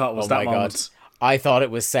like, You thought it was oh that my moment. God. I thought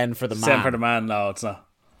it was Send for the Man. Send for the Man. No, it's not.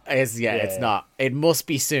 It's not. It must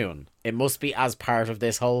be soon. It must be as part of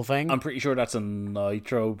this whole thing. I'm pretty sure that's a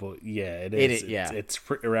Nitro, but yeah, it is. It's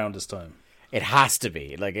around this time. It has to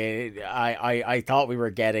be. Like, I thought we were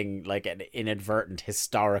getting like an inadvertent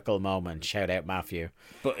historical moment. Shout out Matthew.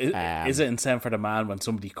 But is it in Send for the Man when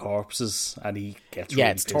somebody corpses and he gets yeah,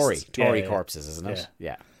 really it's pissed? Tory corpses, isn't it?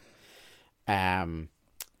 Yeah.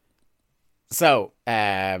 So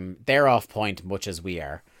they're off point much as we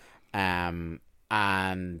are. And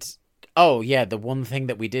oh yeah, the one thing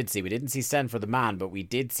that we didn't see Send for the Man, but we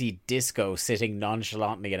did see Disco sitting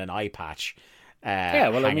nonchalantly in an eye patch.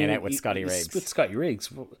 Hanging out with Scotty Riggs. With Scotty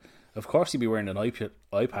Riggs, of course, you'd be wearing an eye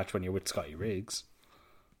patch when you're with Scotty Riggs.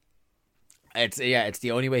 It's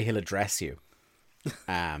the only way he'll address you.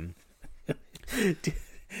 Do you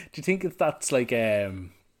think that's like like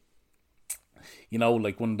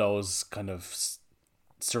one of those kind of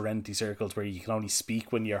serenity circles where you can only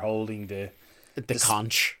speak when you're holding the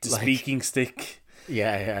conch, the speaking stick?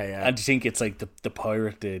 Yeah. And do you think it's like the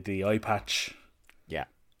pirate, the eye patch?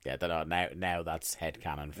 Yeah, now that's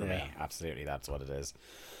headcanon for me. Absolutely, that's what it is.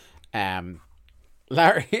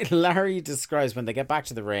 Larry describes, when they get back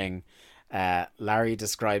to the ring, Larry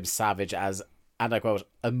describes Savage as, and I quote,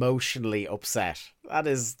 emotionally upset. That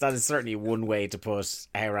is certainly one way to put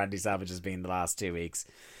how Randy Savage has been the last 2 weeks.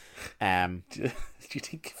 Do you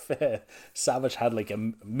think if Savage had like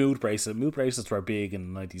a mood bracelet? Mood bracelets were big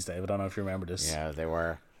in the 90s, Dave. I don't know if you remember this. Yeah, they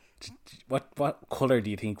were. What colour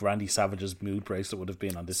do you think Randy Savage's mood bracelet would have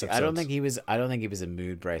been on this episode? I don't think he was a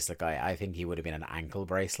mood bracelet guy. I think he would have been an ankle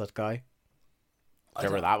bracelet guy.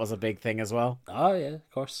 Remember that was a big thing as well? Oh yeah,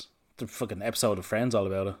 of course. The fucking episode of Friends all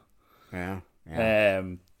about it. Yeah.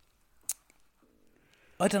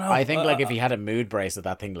 I don't know. I think if he had a mood bracelet,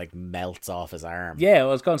 that thing like melts off his arm. Yeah, I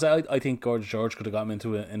was going to say I think George could have got him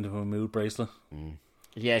into a mood bracelet.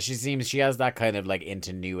 Yeah, she has that kind of like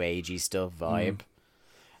into new agey stuff vibe.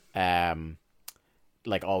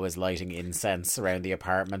 Like always lighting incense around the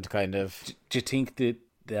apartment, kind of. Do you think that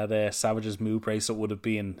Savage's mood bracelet would have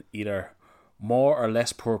been either more or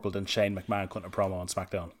less purple than Shane McMahon cutting a promo on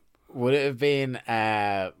SmackDown? Would it have been?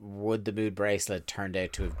 Would the mood bracelet turned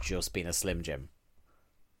out to have just been a Slim Jim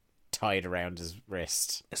tied around his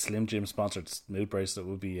wrist? A Slim Jim sponsored mood bracelet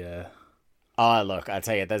would be. Oh look, I'll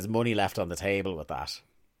tell you, there's money left on the table with that.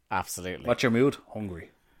 Absolutely. What's your mood?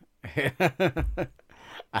 Hungry.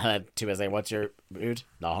 And to say, what's your mood?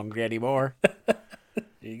 Not hungry anymore. There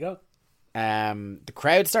you go. The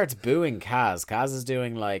crowd starts booing Kaz. Kaz is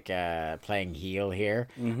doing like playing heel here,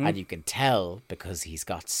 and you can tell because he's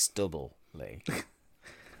got stubble. Like,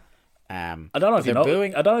 I don't know if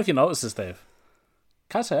booing. I don't know if you noticed this, Dave.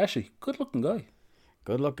 Kaz actually good looking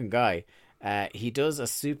guy. He does a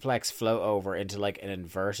suplex float over into like an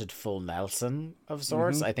inverted full Nelson of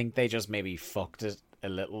sorts. I think they just maybe fucked it a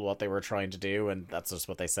little what they were trying to do, and that's just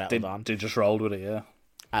what they settled on. They just rolled with it, yeah.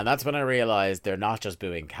 And that's when I realised they're not just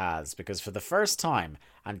booing Kaz, because for the first time,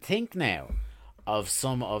 and think now of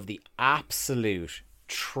some of the absolute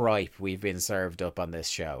tripe we've been served up on this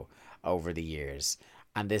show over the years,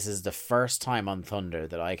 and this is the first time on Thunder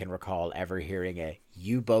that I can recall ever hearing a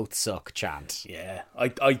 "you both suck" chant. Yeah, I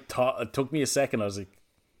thought it took me a second. I was like,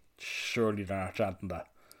 surely they're not chanting that,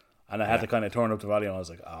 and I had to kind of turn up the volume. I was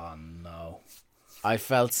like, oh no. I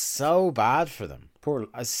felt so bad for them.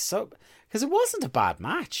 Because it wasn't a bad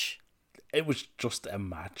match. It was just a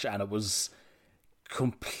match, and it was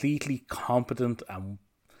completely competent, and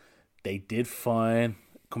they did fine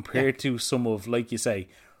compared to some of, like you say,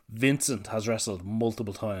 Vincent has wrestled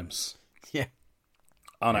multiple times. Yeah,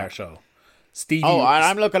 on our show. Stevie. Oh,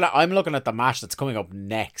 I'm looking at the match that's coming up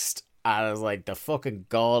next, and I was like, the fucking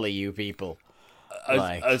gall of you people.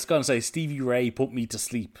 I was gonna say Stevie Ray put me to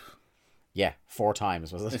sleep. Yeah, 4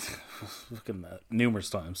 times, was it? Fucking numerous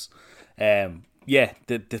times. Yeah,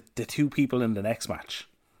 the two people in the next match.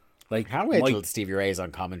 Like, can't wait till Stevie Ray's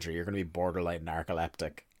on commentary. You're going to be borderline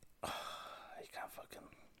narcoleptic. You can't fucking.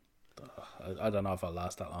 I don't know if I'll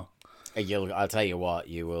last that long. I'll tell you what.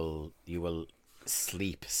 You will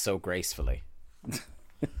sleep so gracefully.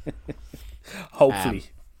 Hopefully.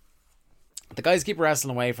 The guys keep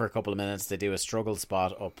wrestling away for a couple of minutes. They do a struggle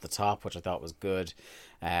spot up the top, which I thought was good.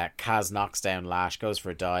 Kaz knocks down Lash, goes for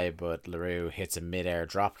a dive, but LaRue hits a mid-air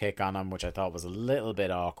dropkick on him, which I thought was a little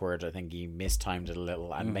bit awkward. I think he mistimed it a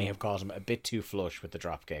little and may have caught him a bit too flush with the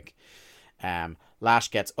dropkick.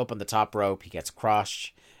 Lash gets up on the top rope. He gets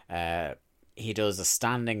crushed. He does a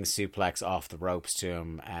standing suplex off the ropes to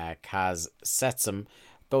him. Kaz sets him,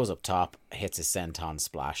 goes up top, hits a senton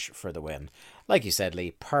splash for the win. Like you said,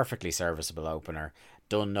 Lee, perfectly serviceable opener.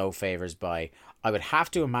 done no favours by. I would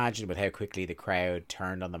have to imagine with how quickly the crowd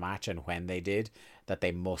turned on the match and when they did, that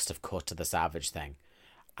they must have cut to the Savage thing.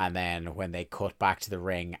 And then when they cut back to the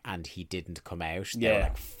ring and he didn't come out, they were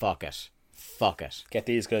like, fuck it. Fuck it. Get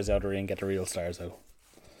these guys out of the ring, get the real stars out.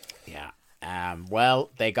 Yeah.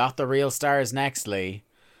 Well, they got the real stars next, Lee,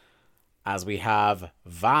 as we have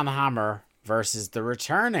Van Hammer versus the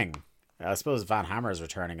returning. I suppose Van Hammer is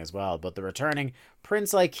returning as well, but the returning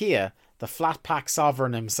Prince Ikea, the flat pack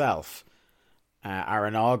sovereign himself, our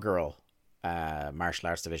inaugural martial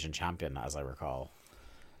arts division champion, as I recall.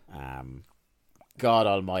 God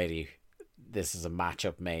almighty, this is a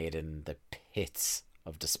matchup made in the pits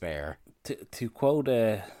of despair. To quote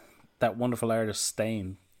that wonderful artist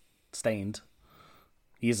Stained,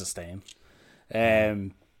 he is a Stain.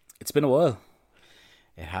 It's been a while.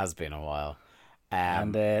 It has been a while.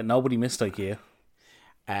 And nobody missed IKEA.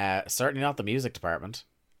 Certainly not the music department,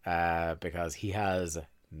 because he has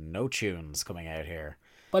no tunes coming out here.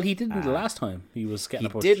 Well, he didn't the last time. He was getting a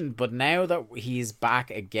push. He didn't, but now that he's back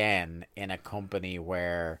again in a company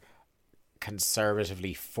where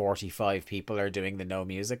conservatively 45 people are doing the no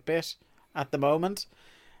music bit at the moment,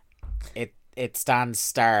 it stands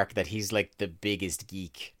stark that he's like the biggest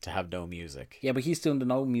geek to have no music. Yeah, but he's doing the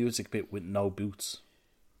no music bit with no boots.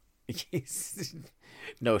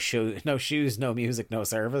 No shoes, no music, no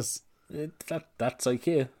service. That's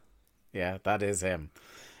IKEA. Yeah, that is him.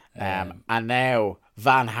 And now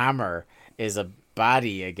Van Hammer is a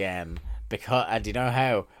baddie again because, and do you know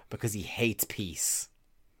how? Because he hates peace.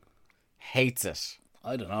 Hates it.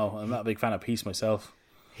 I don't know. I'm not a big fan of peace myself.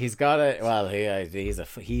 He's got a well. He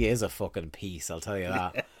is a fucking piece. I'll tell you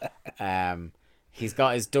that. He's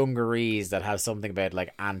got his dungarees that have something about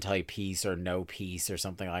like anti-peace or no peace or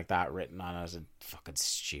something like that written on it. And fucking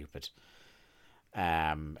stupid.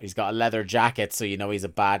 He's got a leather jacket, so you know he's a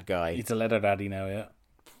bad guy. He's a leather daddy now, yeah.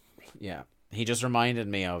 Yeah, he just reminded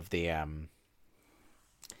me of the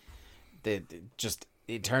just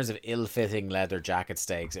in terms of ill-fitting leather jacket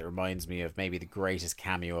stakes, it reminds me of maybe the greatest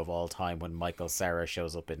cameo of all time when Michael Cera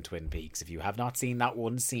shows up in Twin Peaks. If you have not seen that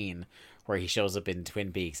one scene where he shows up in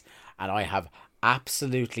Twin Peaks, and I have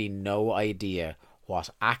absolutely no idea what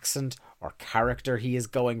accent or character he is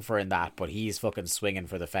going for in that, but he's fucking swinging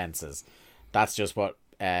for the fences. That's just what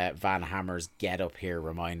Van Hammer's get up here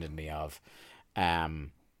reminded me of.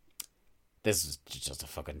 This is just a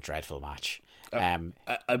fucking dreadful match.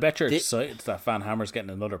 I bet you're excited that Van Hammer's getting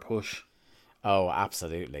another push. Oh,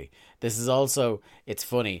 absolutely. This is also, it's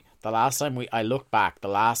funny, the last time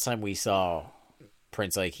we saw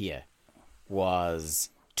Prince Ikea was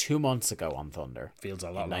 2 months ago on Thunder. Feels a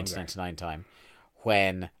lot in longer. 1999 time,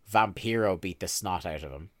 when Vampiro beat the snot out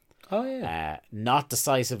of him. Oh, yeah. Not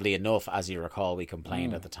decisively enough, as you recall, we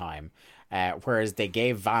complained at the time. Whereas they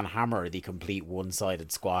gave Van Hammer the complete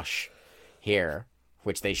one-sided squash here,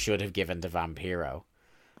 which they should have given to Vampiro.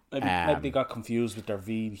 Maybe they got confused with their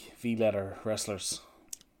V-letter wrestlers.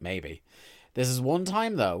 Maybe. This is one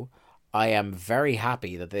time, though, I am very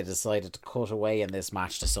happy that they decided to cut away in this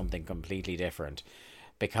match to something completely different.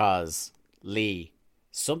 Because, Lee,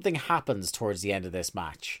 something happens towards the end of this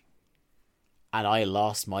match. And I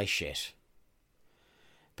lost my shit.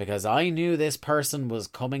 Because I knew this person was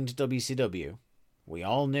coming to WCW. We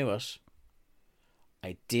all knew it.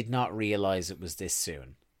 I did not realise it was this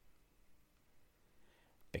soon.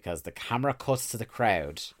 Because the camera cuts to the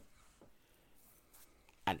crowd.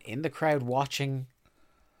 And in the crowd watching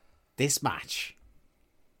this match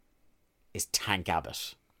is Tank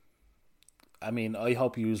Abbott. I mean, I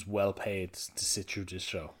hope he was well paid to sit through this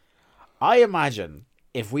show. I imagine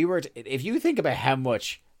if you think about how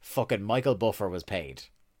much fucking Michael Buffer was paid,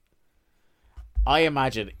 I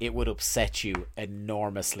imagine it would upset you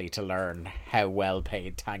enormously to learn how well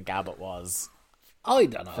paid Tank Abbott was. I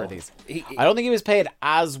don't know. For these. I don't think he was paid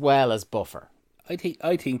as well as Buffer. I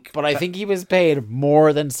think But I think he was paid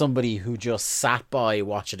more than somebody who just sat by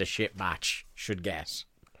watching a shit match should get.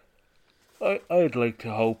 I'd like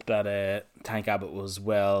to hope that Tank Abbott was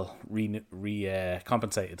well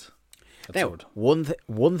compensated. Now,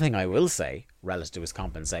 one thing I will say relative to his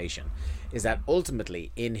compensation is that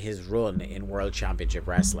ultimately in his run in World Championship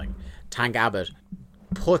Wrestling, Tank Abbott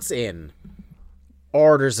puts in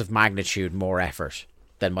orders of magnitude more effort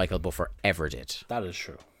than Michael Buffer ever did. That is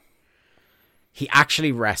true. He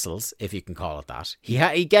actually wrestles, if you can call it that.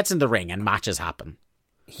 He gets in the ring and matches happen.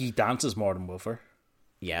 He dances more than Buffer.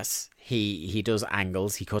 Yes, he does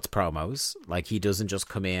angles, he cuts promos. Like, he doesn't just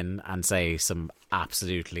come in and say some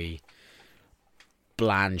absolutely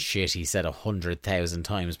bland shit he said 100,000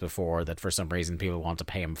 times before that for some reason people want to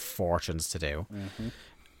pay him fortunes to do.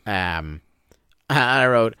 Mm-hmm. And I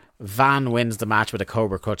wrote, Van wins the match with a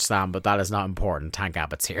Cobra Clutch Slam, but that is not important. Tank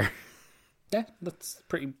Abbott's here. Yeah, that's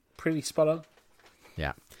pretty spot on.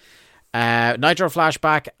 Yeah. Nitro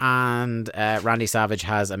flashback, and Randy Savage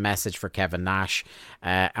has a message for Kevin Nash.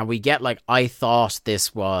 And we get, like, I thought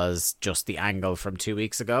this was just the angle from 2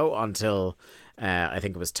 weeks ago until I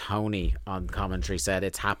think it was Tony on commentary said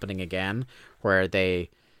it's happening again, where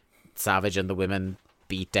Savage and the women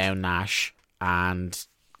beat down Nash and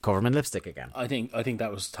cover him in lipstick again. I think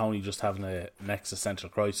that was Tony just having an existential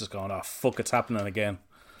crisis going, oh, fuck, it's happening again.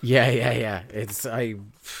 Yeah.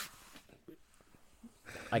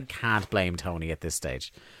 I can't blame Tony at this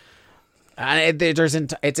stage. And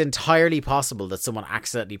it's entirely possible that someone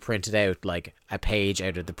accidentally printed out like a page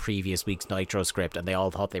out of the previous week's Nitro script and they all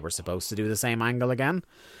thought they were supposed to do the same angle again.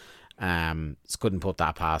 Just couldn't put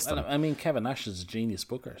that past them. I mean, Kevin Nash is a genius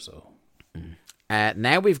booker, so...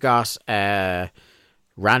 Now we've got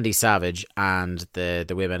Randy Savage and the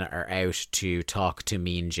women are out to talk to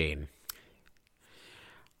Mean Gene.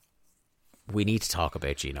 We need to talk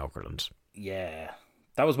about Gene Okerlund. Yeah.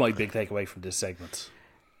 That was my big takeaway from this segment.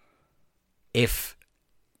 If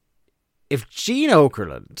Gene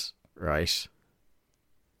Okerlund, right,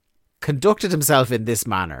 conducted himself in this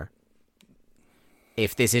manner,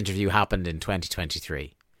 if this interview happened in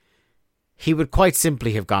 2023, he would quite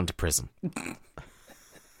simply have gone to prison.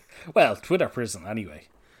 Well, Twitter prison, anyway.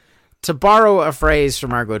 To borrow a phrase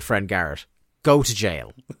from our good friend Garrett, go to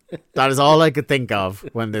jail. That is all I could think of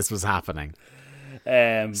when this was happening.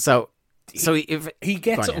 So if he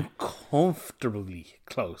gets uncomfortably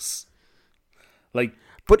close, like,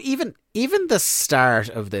 but even the start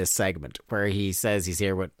of this segment where he says he's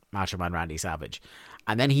here with Macho Man Randy Savage,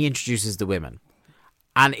 and then he introduces the women,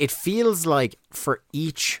 and it feels like for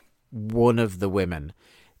each one of the women,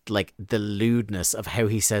 like the lewdness of how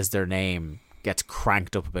he says their name gets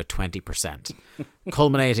cranked up about 20%,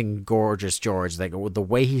 culminating Gorgeous George. Like the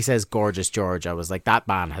way he says Gorgeous George, I was like, that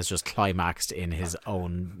man has just climaxed in his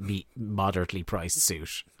own moderately priced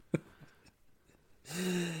suit.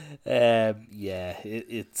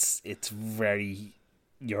 It's very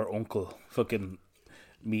your uncle fucking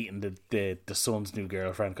meeting the son's new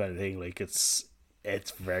girlfriend kind of thing. Like it's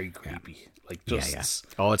very creepy. Like just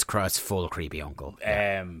it's full creepy uncle.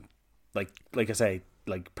 Like I say.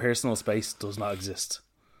 Like, personal space does not exist.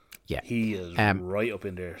 Yeah. He is right up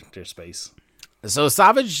in their space. So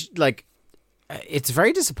Savage, like, it's a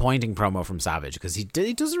very disappointing promo from Savage because he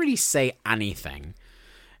doesn't really say anything.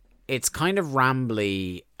 It's kind of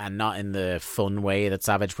rambly and not in the fun way that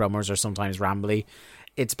Savage promos are sometimes rambly.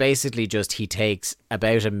 It's basically just he takes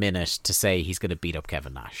about a minute to say he's going to beat up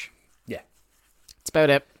Kevin Nash. Yeah. It's about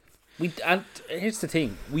it. And here's the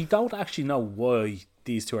thing. We don't actually know why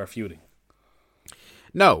these two are feuding.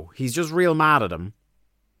 No, he's just real mad at him.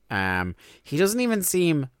 He doesn't even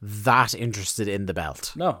seem that interested in the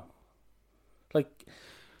belt. No. Like,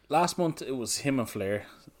 last month it was him and Flair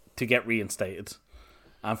to get reinstated.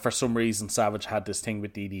 And for some reason, Savage had this thing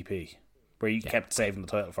with DDP where he kept saving the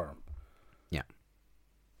title for him. Yeah.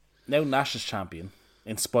 Now Nash is champion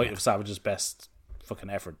in spite of Savage's best fucking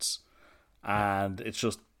efforts. And it's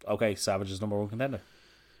just, okay, Savage is number one contender.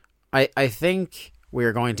 I think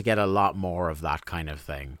we're going to get a lot more of that kind of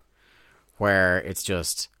thing where it's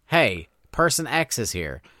just, hey, person X is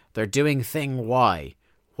here. They're doing thing Y.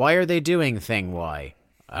 Why are they doing thing Y?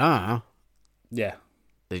 I don't know. Yeah.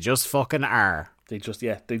 They just fucking are. They just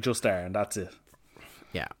are, and that's it.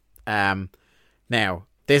 Yeah. Now,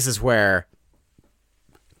 this is where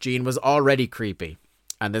Gene was already creepy.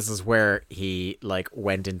 And this is where he, like,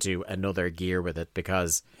 went into another gear with it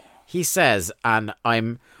because he says, and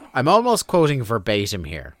I'm almost quoting verbatim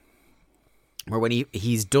here, where when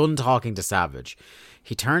he's done talking to Savage,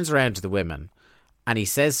 he turns around to the women and he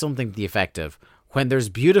says something to the effect of, when there's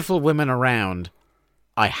beautiful women around,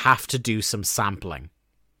 I have to do some sampling.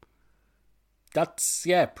 That's,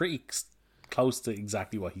 pretty close to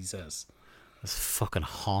exactly what he says. It's fucking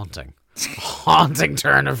haunting. Haunting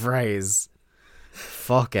turn of phrase.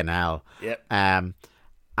 Fucking hell. Yep. And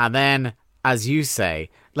then, as you say,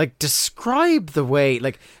 like, describe the way,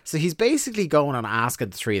 like, so he's basically going and asking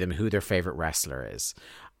the three of them who their favourite wrestler is.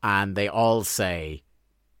 And they all say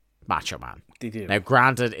Macho Man. They do. Now,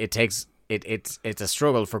 granted, it's a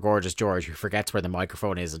struggle for Gorgeous George, who forgets where the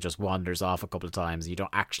microphone is and just wanders off a couple of times. You don't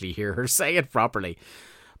actually hear her say it properly.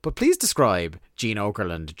 But please describe Gene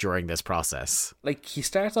Okerlund during this process. Like, he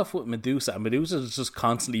starts off with Medusa, and Medusa is just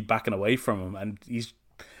constantly backing away from him, and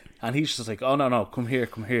And he's just like, oh, no, come here,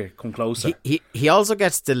 come closer. He also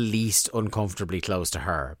gets the least uncomfortably close to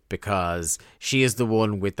her because she is the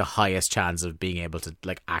one with the highest chance of being able to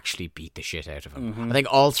like actually beat the shit out of him. I think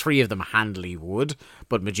all three of them handily would,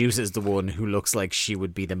 but Medusa is the one who looks like she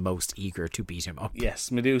would be the most eager to beat him up.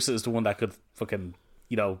 Yes, Medusa is the one that could fucking,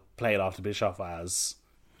 play it off to Bischoff as,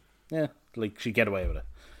 like she'd get away with it.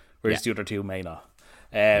 Whereas the other two may not.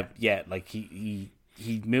 Like he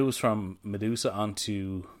moves from Medusa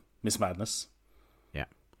onto Miss Madness. Yeah.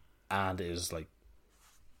 And is like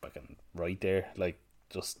fucking right there, like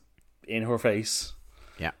just in her face.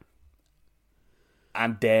 Yeah.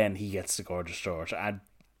 And then he gets to Gorgeous George, and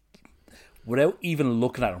without even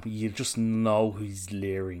looking at him, you just know he's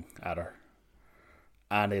leering at her.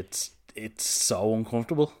 And it's so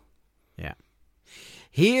uncomfortable. Yeah.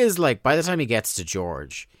 He is like, by the time he gets to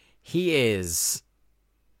George, he is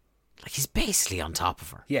like, he's basically on top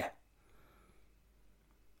of her. Yeah.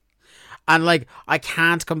 And like, I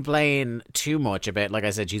can't complain too much about, like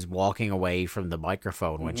I said, she's walking away from the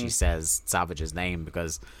microphone when she says Savage's name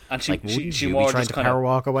because, and she more be trying to power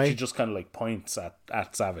walk away? She just kind of like points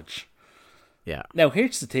at Savage. Yeah. Now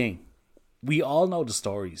here's the thing: we all know the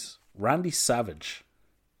stories. Randy Savage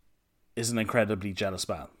is an incredibly jealous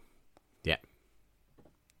man. Yeah.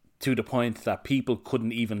 To the point that people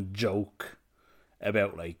couldn't even joke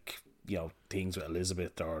about like, things with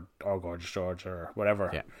Elizabeth or Gorgeous George or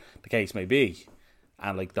whatever the case may be.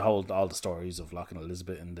 And like all the stories of locking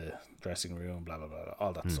Elizabeth in the dressing room, blah, blah, blah,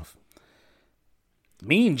 all that stuff.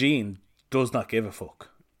 Mean Gene does not give a fuck.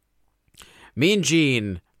 Mean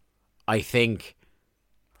Gene, I think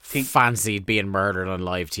fancied being murdered on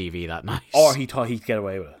live TV that night. Or he thought he'd get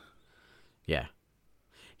away with it. Yeah.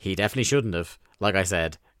 He definitely shouldn't have. Like I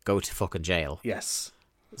said, go to fucking jail. Yes.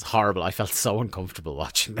 It's horrible. I felt so uncomfortable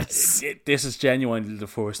watching this. This is genuinely the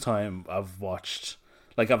first time I've watched...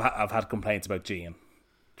 Like, I've had complaints about Gene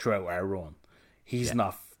throughout our run. He's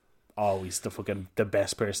not always the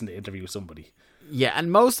best person to interview somebody. Yeah, and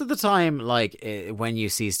most of the time, like, when you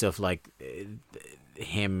see stuff like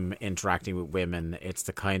him interacting with women, it's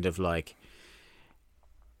the kind of, like...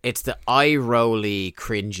 It's the eye-rolly,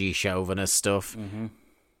 cringy, chauvinist stuff. Mm-hmm.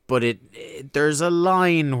 But there's a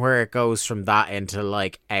line where it goes from that into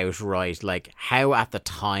like outright, like how at the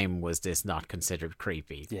time was this not considered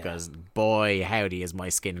creepy? Yeah. Because boy, howdy is my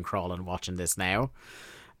skin crawling watching this now.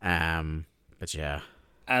 But yeah.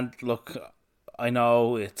 And look, I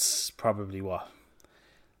know it's probably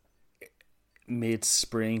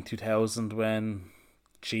mid-spring 2000 when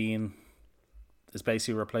Gene is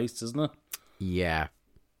basically replaced, isn't it? Yeah.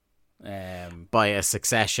 By a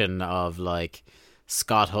succession of like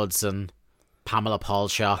Scott Hudson, Pamela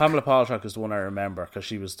Paulshock. Pamela Paulshock is the one I remember because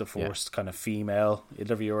she was the first kind of female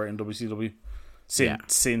interviewer in WCW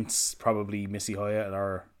since probably Missy Hyatt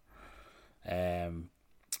or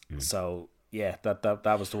so yeah,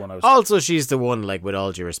 that was the one I was. Also, she's the one, like, with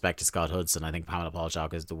all due respect to Scott Hudson, I think Pamela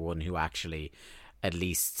Paulshock is the one who actually at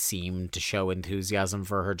least seemed to show enthusiasm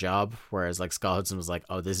for her job, whereas like Scott Hudson was like,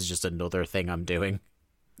 oh, this is just another thing I'm doing.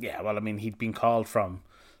 Yeah, well, I mean, he'd been called from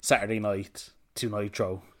Saturday Night to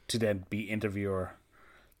Nitro to then be interviewer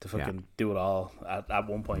to fucking do it all at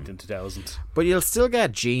one point in 2000. But you'll still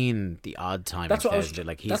get Gene the odd time. That's what I was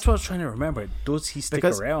trying to remember. Does he stick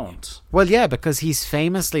around? Well, yeah, because he's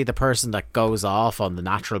famously the person that goes off on the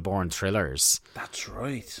Natural Born Thrillers. That's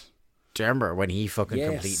right. Do you remember when he fucking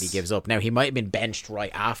completely gives up? Now, he might have been benched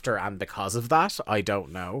right after and because of that. I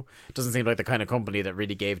don't know. It doesn't seem like the kind of company that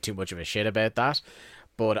really gave too much of a shit about that.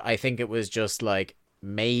 But I think it was just like,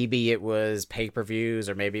 maybe it was pay-per-views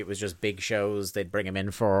or maybe it was just big shows they'd bring him in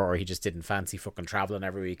for, or he just didn't fancy fucking traveling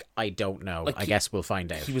every week. I don't know. Like I guess we'll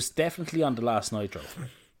find out. He was definitely on the last Nitro.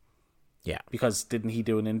 Yeah. Because didn't he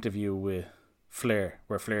do an interview with Flair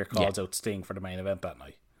where Flair calls out Sting for the main event that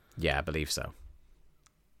night? Yeah, I believe so.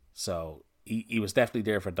 So he was definitely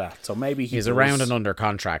there for that. So maybe he's around and under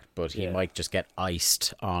contract, but he might just get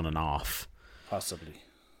iced on and off. Possibly.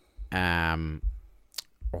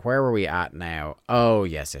 Where were we at now? Oh,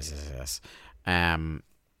 yes.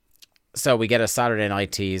 So we get a Saturday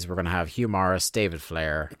Night Tease. We're going to have Hugh Morris, David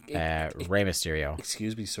Flair, Rey Mysterio.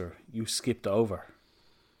 Excuse me, sir. You skipped over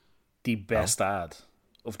the best ad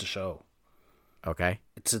of the show. Okay.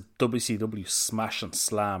 It's a WCW Smash and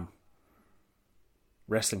Slam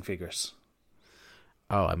wrestling figures.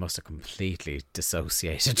 Oh, I must have completely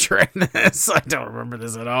dissociated during this. I don't remember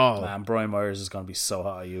this at all. Man, Brian Myers is going to be so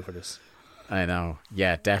hot at you for this. I know.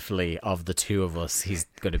 Yeah, definitely. Of the two of us, he's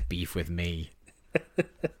going to beef with me.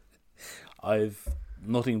 I've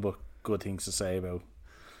nothing but good things to say about.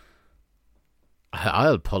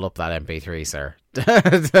 I'll pull up that MP3, sir.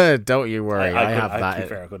 Don't you worry. I have that. To be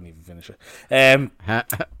fair, I couldn't even finish it.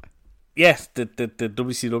 Yes, the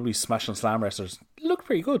WCW Smash and Slam wrestlers look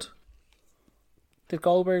pretty good. Did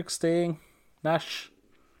Goldberg, Sting, Nash.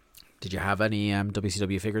 Did you have any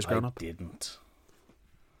WCW figures growing up? I didn't.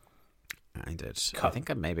 I did. I think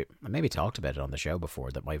I maybe talked about it on the show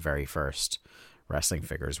before, that my very first wrestling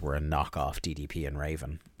figures were a knockoff DDP and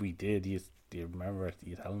Raven. We did. You remember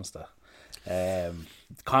you telling us that?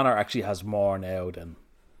 Connor actually has more now than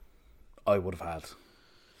I would have had.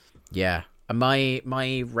 Yeah.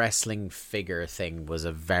 My wrestling figure thing was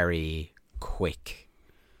a very quick.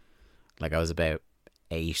 Like I was about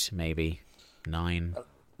 8, maybe 9.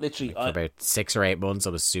 Literally, for about 6 or 8 months, I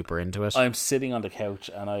was super into it. I'm sitting on the couch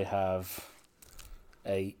and I have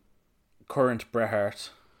a current Bret Hart.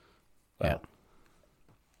 Well,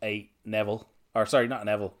 a Neville. Or sorry, not a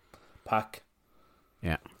Neville. Pac.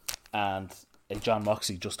 Yeah. And a John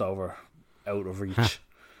Moxley just out of reach.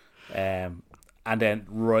 And then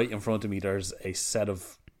right in front of me, there's a set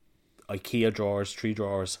of IKEA drawers, 3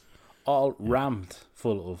 drawers, all rammed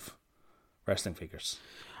full of wrestling figures.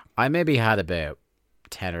 I maybe had about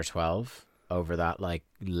 10 or 12 over that, like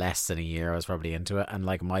less than a year. I was probably into it. And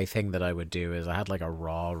like my thing that I would do is I had like a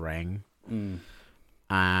Raw ring.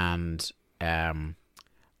 And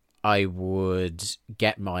I would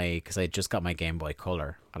get because I just got my Game Boy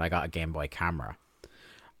Color and I got a Game Boy camera.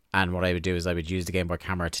 And what I would do is I would use the Game Boy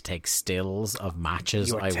camera to take stills of matches.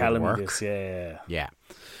 You were I would telling work. me this, yeah.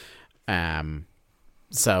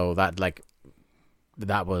 So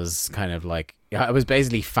that was kind of like, I was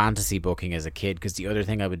basically fantasy booking as a kid, because the other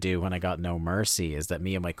thing I would do when I got No Mercy is that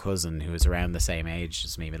me and my cousin, who was around the same age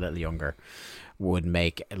as me, a little younger, would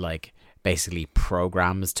make like basically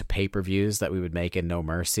programs to pay-per-views that we would make in No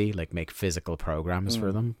Mercy, like make physical programs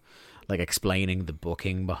for them, like explaining the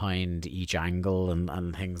booking behind each angle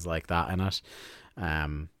and things like that in it.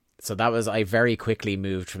 So that was, I very quickly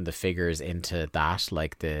moved from the figures into that,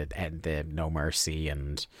 like the No Mercy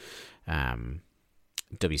and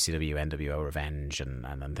WCW NWO Revenge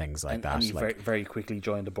and things like that. And you like, very quickly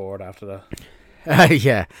joined the board after that.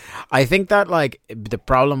 Yeah, I think that like the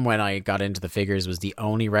problem when I got into the figures was the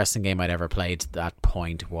only wrestling game I'd ever played to that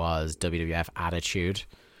point was WWF Attitude,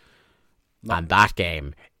 and that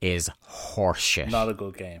game is horseshit. Not a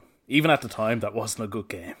good game. Even at the time, that wasn't a good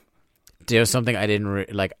game. There was something I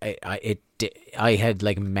didn't like. I had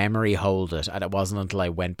like memory hold it, and it wasn't until I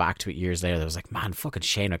went back to it years later that I was like, man, fucking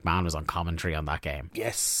Shane McMahon was on commentary on that game.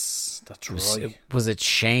 Yes, that's right. Was it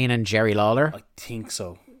Shane and Jerry Lawler? I think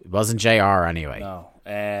so. It wasn't JR anyway. No.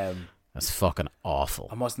 That's fucking awful.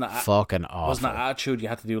 Fucking awful. Wasn't that Attitude? You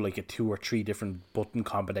had to do like a 2 or 3 different button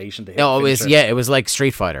combination to hit it was like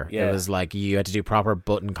Street Fighter. Yeah. It was like you had to do proper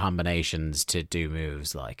button combinations to do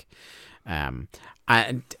moves, like, and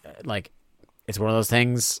like it's one of those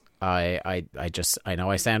things. I know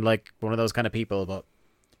I sound like one of those kind of people, but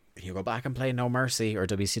you go back and play No Mercy or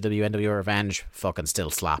WCW NWO Revenge, fucking still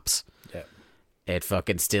slaps. Yeah, it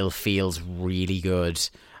fucking still feels really good.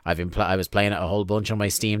 I was playing it a whole bunch on my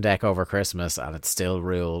Steam Deck over Christmas, and it still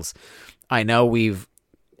rules. I know we've,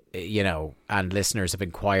 and listeners have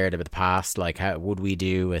inquired about the past, like how would we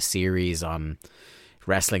do a series on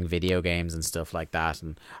wrestling video games and stuff like that,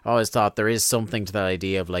 and I always thought there is something to that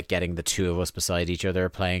idea of like getting the two of us beside each other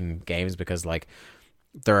playing games, because like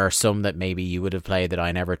there are some that maybe you would have played that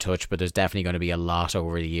I never touched, but there's definitely going to be a lot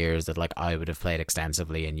over the years that like I would have played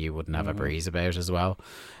extensively and you wouldn't have a breeze about as well.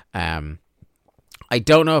 I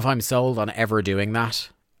don't know if I'm sold on ever doing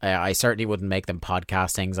that. I certainly wouldn't make them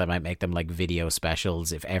podcast things. I might make them like video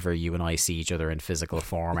specials if ever you and I see each other in physical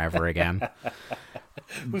form ever again.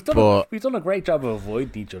 We've done a great job of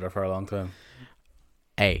avoiding each other for a long time.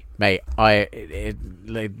 Hey, mate,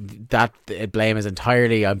 that blame is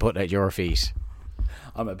entirely I'm putting at your feet.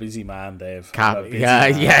 I'm a busy man, Dave.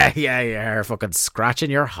 Yeah. Fucking scratching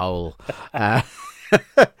your hole.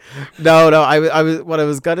 No. I was. What I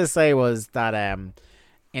was gonna say was that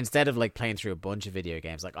instead of like playing through a bunch of video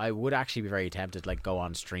games, like I would actually be very tempted, like go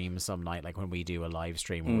on stream some night, like when we do a live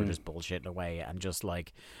stream where we're just bullshitting away, and just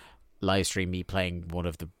like live stream me playing one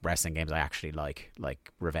of the wrestling games I actually like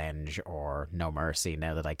Revenge or No Mercy.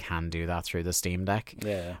 Now that I can do that through the Steam Deck,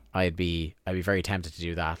 yeah, I'd be very tempted to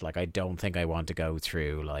do that. Like I don't think I want to go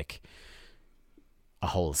through like a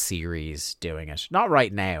whole series doing it. Not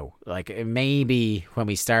right now. Like maybe when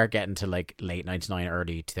we start getting to like late 99,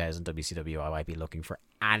 early 2000 WCW, I might be looking for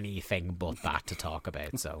anything but that to talk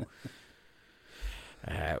about. So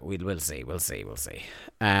we'll see.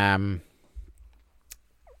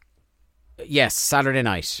 Yes, Saturday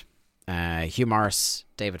night. Hugh Morris,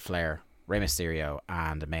 David Flair, Rey Mysterio,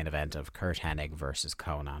 and a main event of Kurt Hennig versus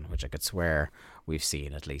Conan, which I could swear we've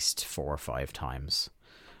seen at least 4 or 5 times.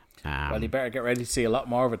 Well, you better get ready to see a lot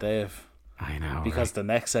more of it, Dave. I know, because the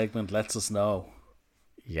next segment lets us know.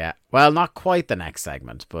 Yeah, well, not quite the next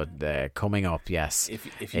segment, but coming up, yes.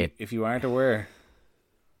 If you aren't aware,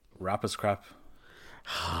 rap is crap.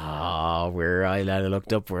 Oh, I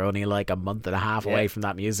looked up. We're only like a month and a half away from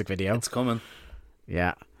that music video. It's coming.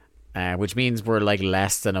 Yeah, which means we're like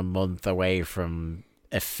less than a month away from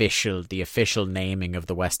the official naming of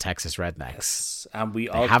the West Texas Rednecks. Yes. And they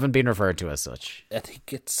haven't been referred to as such. I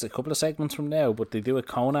think it's a couple of segments from now, but they do a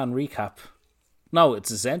Conan recap. No, it's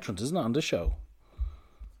his entrance, isn't it, on this show?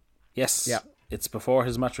 Yes. Yeah. It's before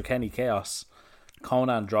his match with Kenny Chaos.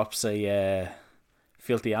 Conan drops a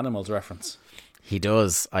Filthy Animals reference. He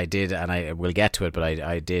does. I did, and I will get to it, but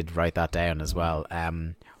I did write that down as well.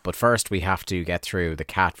 But first, we have to get through the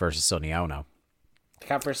Cat versus Sonny Ono. The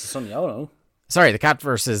Cat versus Sonny Ono? Sorry, the Cat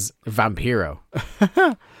versus Vampiro.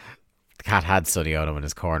 The Cat had Sonny Ono in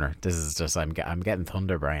his corner. This is just, I'm getting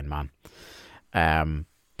Thunder Brain, man.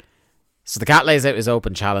 So the Cat lays out his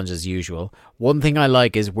open challenge as usual. One thing I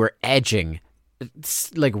like is we're edging,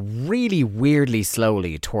 like, really weirdly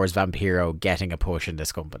slowly towards Vampiro getting a push in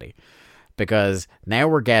this company. Because now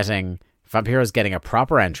Vampiro's getting a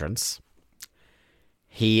proper entrance.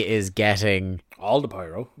 He is getting all the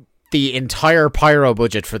pyro, the entire pyro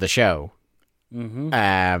budget for the show. Mm-hmm.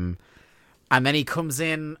 And then he comes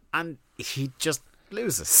in and he just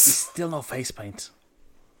loses. He's still no face paint.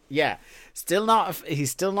 Yeah,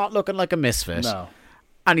 he's still not looking like a misfit. No,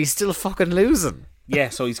 and he's still fucking losing. Yeah,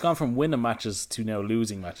 so he's gone from winning matches to now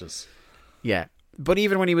losing matches. Yeah. But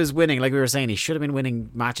even when he was winning, like we were saying, he should have been winning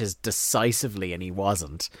matches decisively, and he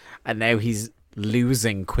wasn't. And now he's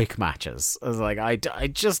losing quick matches. I was like, I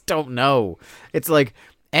just don't know. It's like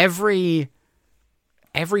every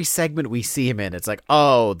segment we see him in, it's like,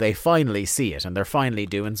 oh, they finally see it, and they're finally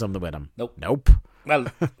doing something with him. Nope. Well,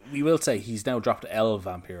 we will say he's now dropped El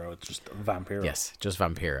Vampiro. It's just Vampiro. Yes, just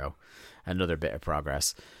Vampiro. Another bit of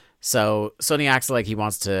progress. So Sonny acts like he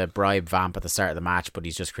wants to bribe Vamp at the start of the match, but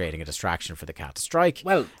he's just creating a distraction for the Cat to strike.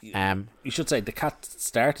 Well, you should say the Cat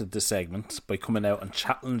started this segment by coming out and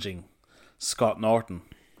challenging Scott Norton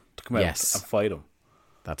to come out and fight him.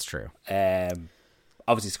 That's true.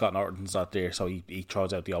 Obviously Scott Norton's not there, so he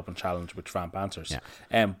throws out the open challenge, which Vamp answers.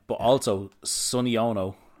 Yeah. But also Sonny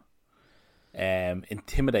Ono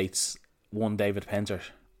intimidates one David Penzer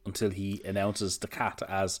until he announces the Cat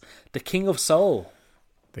as the King of Soul.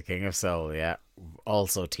 The King of Soul, yeah.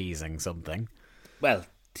 Also teasing something. Well,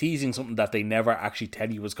 teasing something that they never actually tell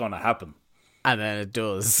you was going to happen. And then it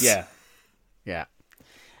does. Yeah. Yeah.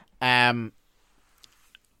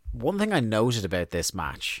 One thing I noted about this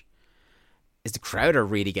match is the crowd are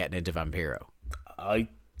really getting into Vampiro. I'm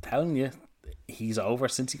telling you, he's over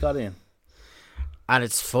since he got in. And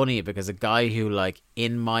it's funny because a guy who, like,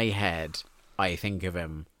 in my head, I think of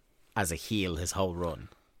him as a heel his whole run.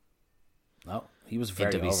 No. He was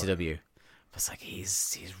very in WCW. Over. It's like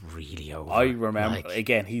he's really over. I remember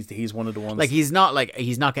again. He's one of the ones. Like he's not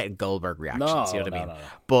getting Goldberg reactions. No, you know what I mean? No.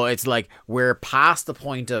 But it's like we're past the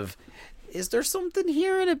point of, is there something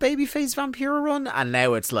here in a babyface Vampiro run? And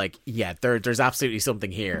now it's like, yeah, there's absolutely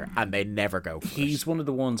something here, and they never go. He's one of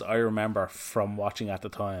the ones I remember from watching at the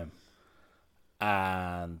time,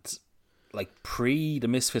 and like pre the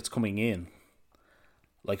Misfits coming in.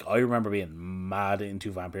 Like, I remember being mad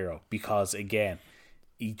into Vampiro because, again,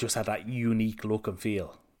 he just had that unique look and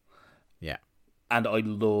feel. Yeah. And I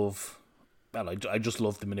just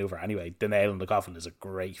love the maneuver anyway. The nail in the coffin is a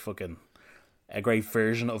great version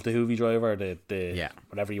of the Hoovy driver, the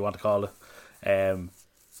whatever you want to call it.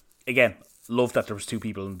 Again, love that there was two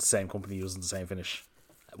people in the same company using the same finish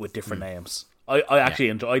with different names. I actually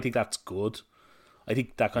enjoy. I think that's good. I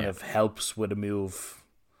think that kind of helps with a move.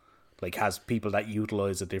 Like, has people that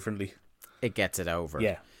utilize it differently. It gets it over.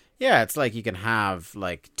 Yeah. Yeah, it's like you can have,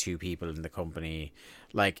 like, two people in the company.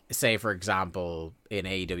 Like, say, for example, in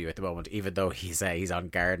AEW at the moment, even though he's on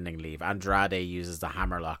gardening leave, Andrade uses the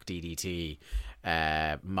hammerlock DDT.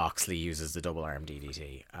 Moxley uses the double arm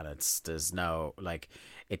DDT. And there's no, like,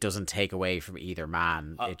 it doesn't take away from either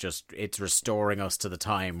man. It's restoring us to the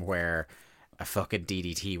time where a fucking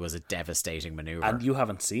DDT was a devastating maneuver. And you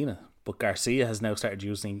haven't seen it. But Garcia has now started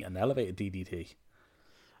using an elevated DDT.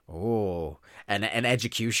 Oh, an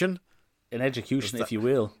execution? An execution, if you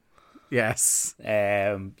will. Yes.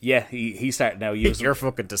 Yeah, he started now using... You're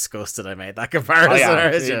fucking disgusted I made that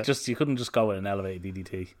comparison. You couldn't just go with an elevated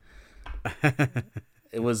DDT.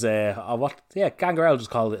 It was, Gangrel just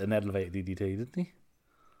called it an elevated DDT, didn't he?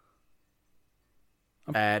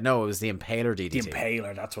 No, it was the Impaler DDT. The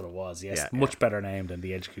Impaler, that's what it was. Yes, Yeah, much better name than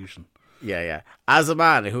the Execution. Yeah. As a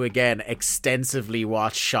man who, again, extensively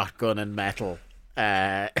watched Shotgun and Metal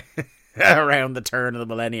around the turn of the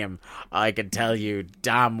millennium, I can tell you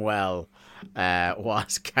damn well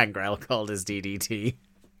what Gangrel called his DDT.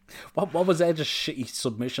 What was Edge's shitty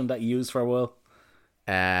submission that he used for a while?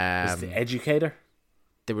 Was the Educator?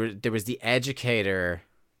 There was the Educator.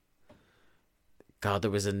 God,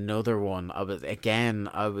 there was another one. I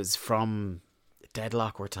was from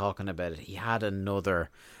Deadlock. We're talking about it. He had another.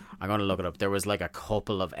 I'm going to look it up. There was like a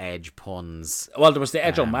couple of Edge puns. Well, there was the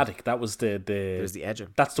Edge-O-Matic. That was the. There was the Edge.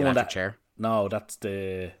 That's the one that. Chair. No, that's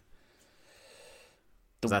the.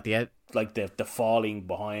 Was that the Edge? Like the falling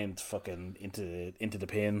behind, fucking into the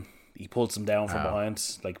pin. He pulls them down from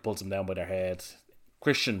behind, like pulls them down by their head.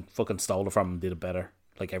 Christian fucking stole it from him, did it better,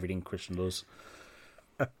 like everything Christian does.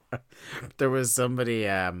 There was somebody.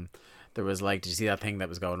 There was like, did you see that thing that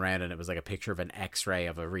was going around? And it was like a picture of an X-ray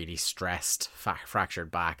of a really stressed,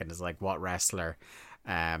 fractured back, and it's like, what wrestler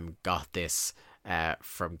got this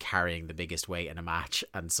from carrying the biggest weight in a match?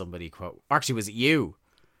 And somebody quote, actually, was it you?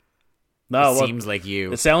 No, it seems like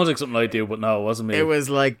you. It sounds like something I do, but no, it wasn't me. It was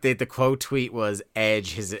like the quote tweet was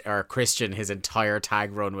Edge Christian his entire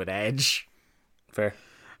tag run with Edge. Fair.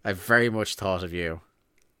 I very much thought of you.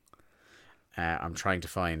 I'm trying to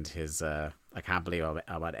find his. I can't believe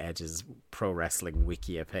about Edge's Pro Wrestling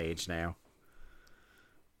Wikia page now.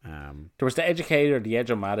 There was the Educator, the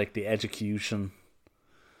Edge-O-Matic, the Execution.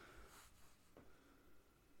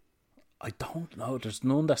 I don't know. There's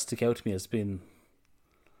none that stick out to me as being.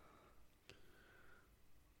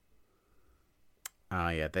 Oh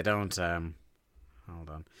yeah, they don't. Hold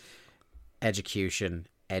on. Execution,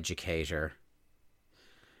 Educator.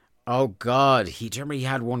 Oh God, do you remember he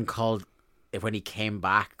had one called when he came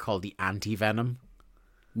back called the Anti-Venom?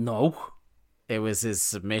 No. It was his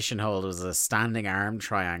submission hold. It was a standing arm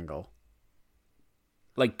triangle.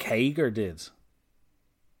 Like Kager did.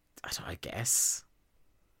 I guess.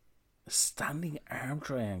 A standing arm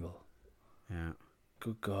triangle. Yeah.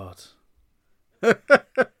 Good God.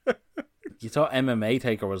 You thought MMA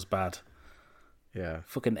Taker was bad. Yeah.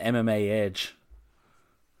 Fucking MMA Edge.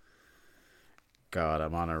 God,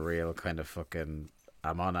 I'm on a real kind of fucking...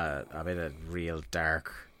 I'm in a real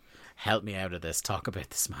dark... Help me out of this. Talk about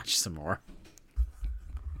this match some more.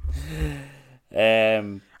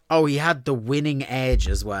 Oh, he had the winning Edge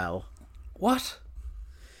as well. What?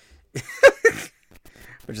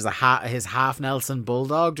 Which is his half Nelson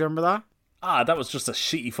Bulldog. Do you remember that? Ah, that was just a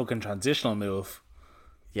shitty fucking transitional move.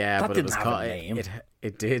 Yeah, that but didn't it was have called... a name.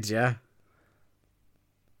 It did, yeah.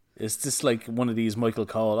 Is this like one of these Michael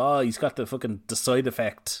Cole? Oh, he's got the fucking Decide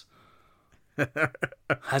effect.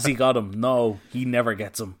 Has he got him? No, he never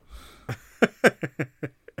gets him.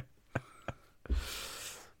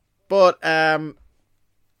 But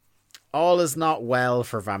all is not well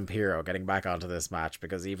for Vampiro getting back onto this match,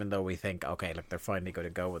 because even though we think, okay, look, they're finally going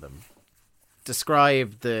to go with him,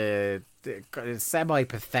 describe the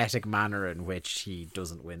semi-pathetic manner in which he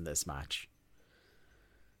doesn't win this match.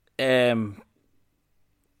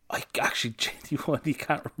 I actually genuinely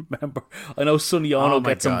can't remember. I know Sonny Ono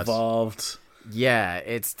gets involved. Yeah,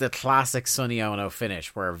 it's the classic Sonny Ono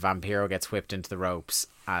finish where Vampiro gets whipped into the ropes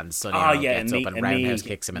and Sonny Ono gets up and Roundhouse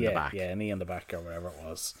kicks him in the back. Yeah, knee in the back or whatever it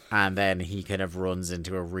was. And then he kind of runs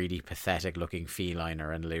into a really pathetic looking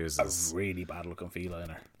feliner and loses. A really bad looking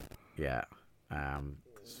feliner. Yeah.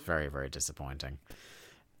 It's very, very disappointing.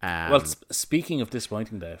 Well, speaking of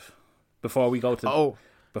disappointing, Dave, before we go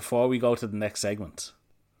to the next segment.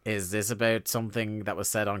 Is this about something that was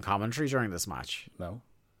said on commentary during this match? No.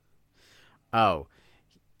 Oh,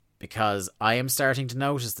 because I am starting to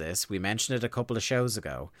notice this. We mentioned it a couple of shows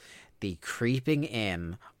ago. The creeping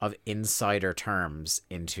in of insider terms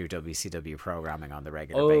into WCW programming on the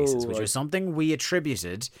regular basis, which was something we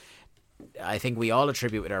attributed. I think we all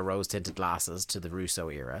attribute with our rose-tinted glasses to the Russo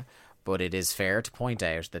era. But it is fair to point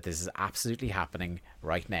out that this is absolutely happening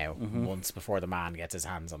right now, months before the man gets his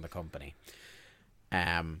hands on the company.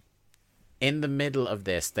 In the middle of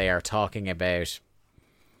this, they are talking about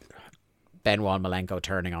Benoit Malenko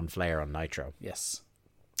turning on Flair on Nitro. Yes.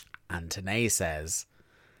 And Tenay says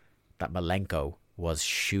that Malenko was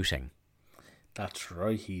shooting. That's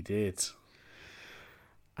right, he did.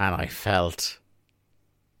 And I felt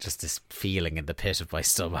just this feeling in the pit of my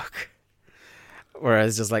stomach.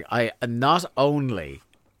 Whereas just like, not only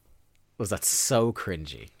was that so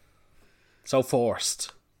cringy. So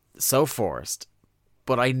forced.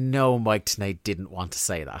 But I know Mike Tenay didn't want to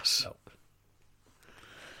say that. No.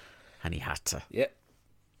 And he had to. Yeah.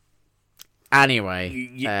 Anyway.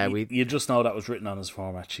 You just know that was written on his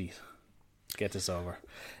format sheet. get this over.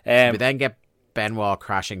 We then get Benoit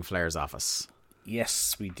crashing Flair's office.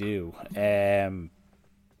 Yes, we do.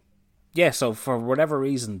 So for whatever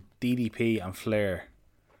reason, DDP and Flair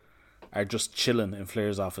are just chilling in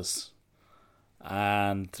Flair's office.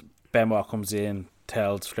 And Benoit comes in,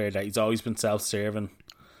 tells Flair that he's always been self-serving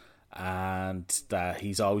and that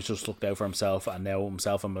he's always just looked out for himself, and now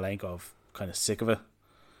himself and Malenko are kind of sick of it.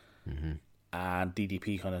 Mm-hmm. And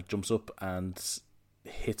DDP kind of jumps up and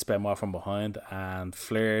hits Benoit from behind, and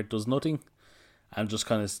Flair does nothing and just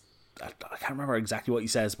kind of, I can't remember exactly what he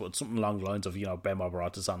says, but something along the lines of, Benoit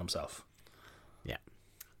brought this on himself. Yeah.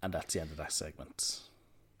 And that's the end of that segment.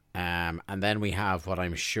 And then we have what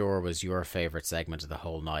I'm sure was your favourite segment of the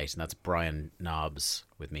whole night, and that's Brian Knobbs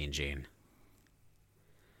with Mean Gene.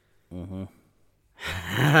 Mm-hmm.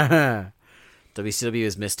 WCW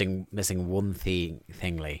is missing one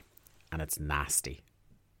thingly, and it's nasty.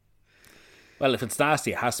 Well, if it's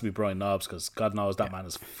nasty, it has to be Brian Knobbs, because God knows that man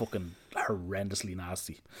is fucking horrendously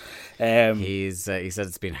nasty. He said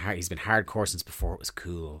it's been hard. He's been hardcore since before it was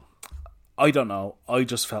cool. I don't know. I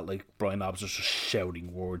just felt like Brian Knobbs was just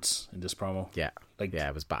shouting words in this promo. Yeah,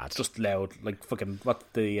 it was bad. Just loud, like fucking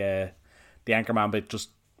what the Anchorman bit. Just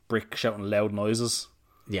Brick shouting loud noises.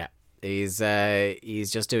 Yeah, he's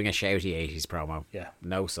just doing a shouty 80s promo. Yeah,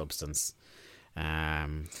 no substance.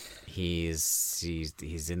 He's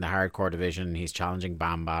in the hardcore division. He's challenging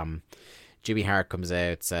Bam Bam. Jimmy Hart comes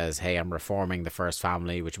out, says, "Hey, I'm reforming the First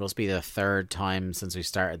Family," which must be the third time since we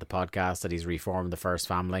started the podcast that he's reformed the First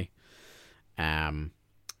Family.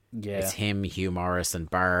 It's him, Hugh Morris, and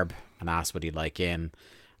Barb, and asks what he'd like in,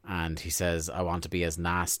 and he says, "I want to be as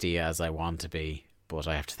nasty as I want to be, but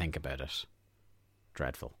I have to think about it."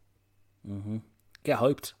 Dreadful. Mm-hmm. Get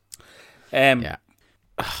hyped. Yeah.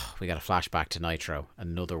 We got a flashback to Nitro,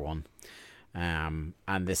 another one. And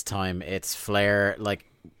this time it's Flair. Like,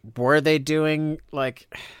 were they doing,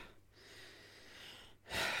 like,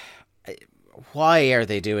 why are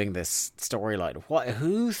they doing this storyline?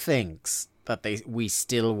 Who thinks that we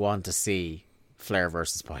still want to see Flair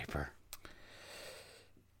versus Piper?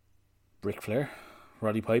 Ric Flair,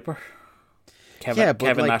 Roddy Piper,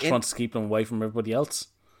 Kevin Nash wants to keep them away from everybody else.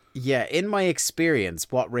 Yeah, in my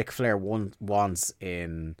experience, what Ric Flair wants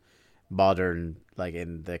in modern, like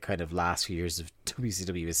in the kind of last few years of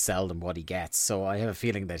WCW, is seldom what he gets. So I have a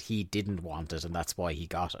feeling that he didn't want it, and that's why he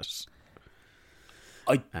got it.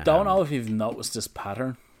 I don't know if you've noticed this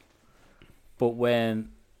pattern, but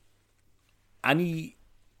when any,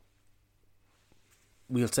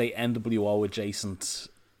 we'll say NWO adjacent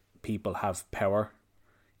people have power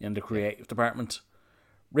in the creative department,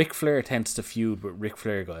 Ric Flair tends to feud with Ric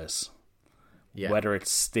Flair guys. Yeah. Whether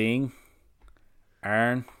it's Sting,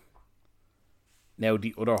 Arn, now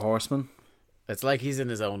the other Horseman. It's like he's in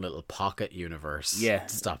his own little pocket universe. Yeah.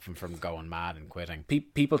 To stop him from going mad and quitting.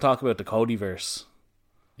 People talk about the Codyverse.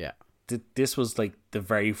 Yeah. This was like the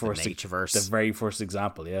very first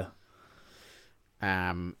example, yeah.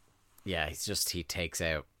 Yeah, he takes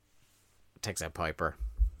out Piper,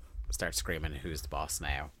 starts screaming, "Who's the boss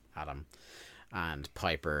now?" at him. And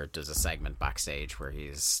Piper does a segment backstage where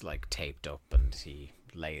he's like taped up, and he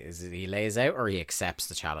lays out, or he accepts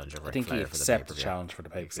the challenge of Ric Flair. I think he accepted the challenge for the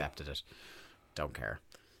pay-per-view. Accepted it. Don't care.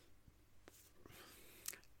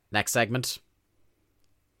 Next segment.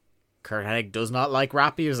 Kurt Hennig does not like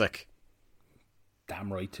rap music.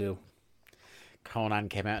 Damn right too. Conan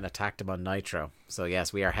came out and attacked him on Nitro. So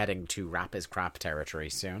yes, we are heading to rap is crap territory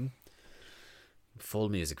soon. Full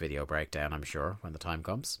music video breakdown, I'm sure, when the time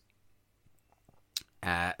comes.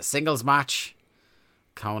 Singles match.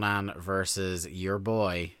 Conan versus your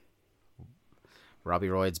boy, Robbie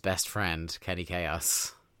Royd's best friend, Kenny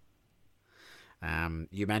Chaos.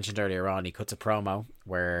 You mentioned earlier on, he cuts a promo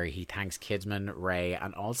where he thanks Kidman, Ray,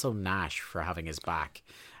 and also Nash for having his back.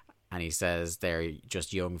 And he says they're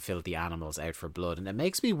just young, filthy animals out for blood. And it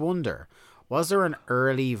makes me wonder, was there an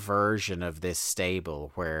early version of this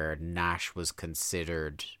stable where Nash was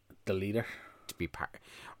considered the leader? To be part,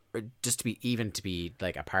 or just to be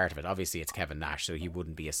like a part of it? Obviously, it's Kevin Nash, so he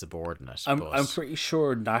wouldn't be a subordinate. I'm pretty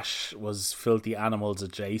sure Nash was filthy animals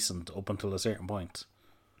adjacent up until a certain point.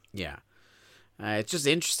 Yeah. It's just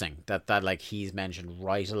interesting that like he's mentioned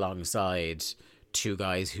right alongside two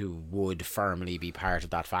guys who would firmly be part of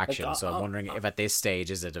that faction. Like, so I'm wondering if at this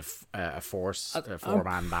stage is it a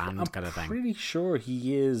four-man band kind of thing. I'm pretty sure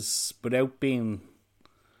he is, without being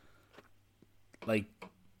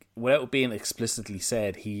explicitly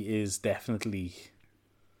said, he is definitely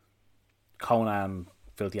Conan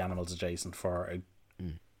filthy animals adjacent for a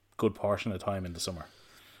good portion of time in the summer.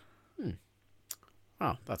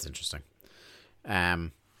 Oh, that's interesting.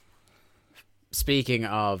 Speaking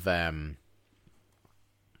of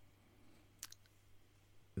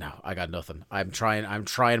No, I got nothing. I'm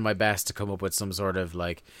trying my best to come up with some sort of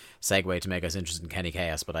like segue to make us interested in Kenny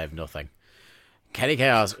Chaos, but I have nothing. Kenny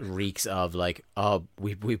Chaos reeks of like, oh,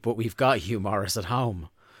 we've got Hugh Morris at home.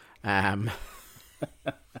 Like,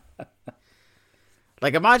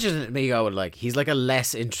 imagine me going like, he's like a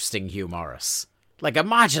less interesting Hugh Morris. Like,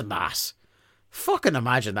 imagine that. Fucking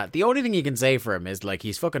imagine that. The only thing you can say for him is like,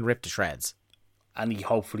 he's fucking ripped to shreds. And he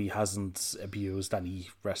hopefully hasn't abused any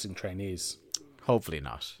wrestling trainees. Hopefully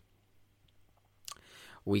not.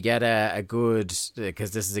 We get a good,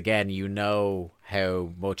 because this is again, you know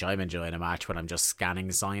how much I'm enjoying a match when I'm just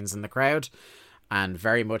scanning signs in the crowd, and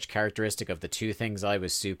very much characteristic of the two things I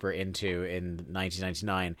was super into in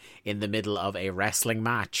 1999. In the middle of a wrestling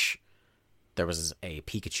match, there was a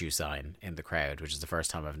Pikachu sign in the crowd, which is the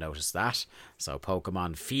first time I've noticed that. So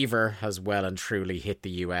Pokemon fever has well and truly hit the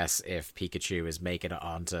US if Pikachu is making it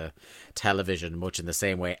onto television, much in the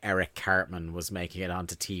same way Eric Cartman was making it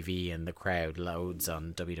onto TV in the crowd loads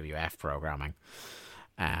on WWF programming.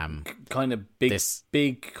 Kind of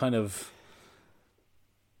big kind of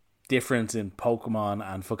difference in Pokemon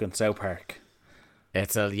and fucking South Park.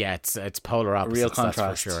 It's polar opposites, real contrast.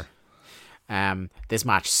 That's for sure. This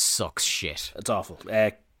match sucks shit. It's awful.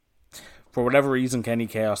 For whatever reason, Kenny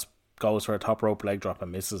Chaos goes for a top rope leg drop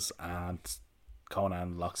and misses, and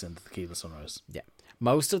Conan locks into the Tequila Sunrise. Yeah.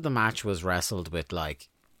 Most of the match was wrestled with like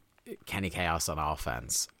Kenny Chaos on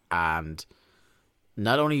offense, and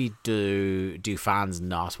not only do fans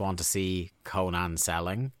not want to see Conan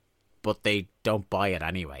selling, but they don't buy it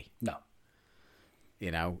anyway. No.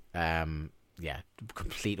 You know, yeah,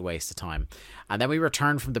 complete waste of time. And then we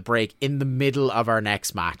return from the break in the middle of our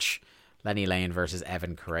next match, Lenny Lane versus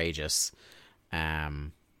Evan Courageous.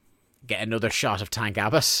 Get another shot of Tank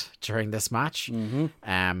Abbott during this match.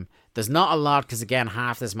 Mm-hmm. There's not a lot because, again,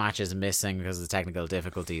 half this match is missing because of the technical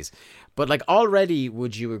difficulties. But, like, already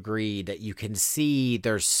would you agree that you can see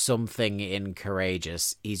there's something in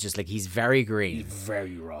Courageous? He's just, like, he's very green. He's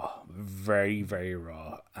very raw. Very, very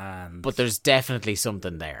raw. But there's definitely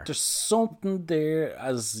something there. There's something there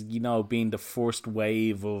as, you know, being the first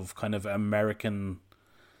wave of kind of American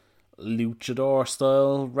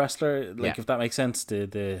luchador-style wrestler. Like, if that makes sense.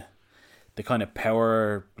 The kind of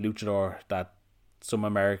power luchador that some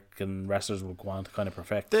American wrestlers would want to kind of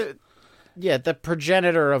perfect. The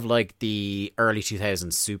progenitor of like the early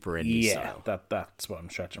 2000s super indie style. That's what I'm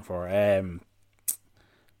stretching for.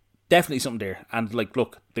 Definitely something there. And like,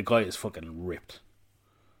 look, the guy is fucking ripped.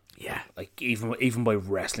 Yeah. Like even by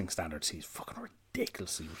wrestling standards, he's fucking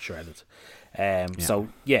ridiculously shredded. So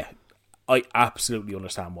yeah, I absolutely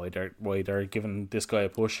understand why they're giving this guy a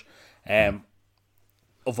push.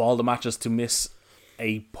 Of all the matches to miss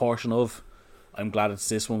a portion of, I'm glad it's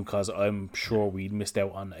this one because I'm sure we missed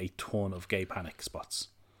out on a ton of gay panic spots.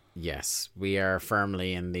 Yes, we are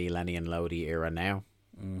firmly in the Lenny and Lodi era now.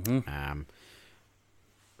 Mm-hmm.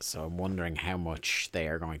 So I'm wondering how much they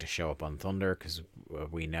are going to show up on Thunder, because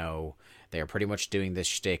we know they are pretty much doing this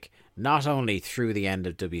shtick not only through the end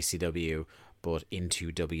of WCW but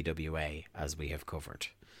into WWA, as we have covered.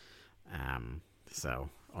 So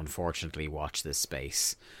unfortunately, watch this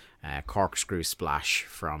space. Corkscrew splash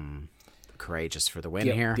from Courageous for the win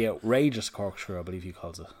here. The outrageous corkscrew, I believe he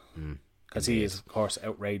calls it. Because he is, of course,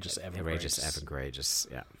 outrageous Evan Courageous,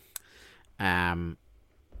 yeah.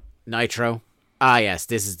 Nitro. Ah, yes,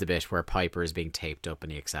 this is the bit where Piper is being taped up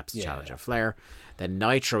and he accepts the challenge of Flair. Then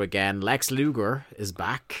Nitro again. Lex Luger is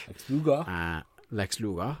back. Lex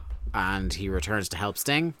Luger. And he returns to help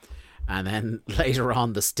Sting. And then later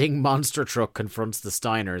on, the Sting monster truck confronts the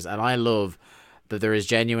Steiners. And I love that there is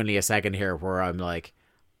genuinely a second here where I'm like,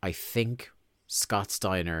 I think Scott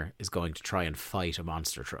Steiner is going to try and fight a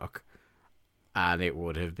monster truck. And it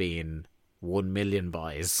would have been 1 million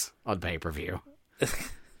buys on pay-per-view.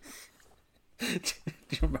 Do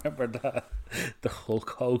you remember that? The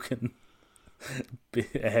Hulk Hogan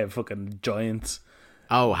fucking giant.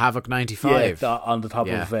 Oh, Havoc 95. Yeah, on the top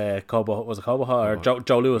of Cobo, was it Cobo Hall or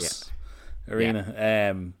Joe Louis Arena?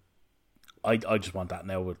 Yeah. I just want that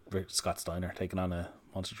now with Scott Steiner taking on a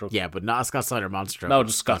monster truck. Yeah, but not a Scott Steiner monster truck. No,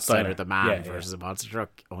 just Scott Steiner the man versus a monster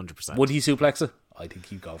truck, 100%. Would he suplex it? I think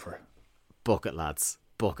he'd go for it. Book it, lads.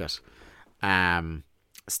 Book it.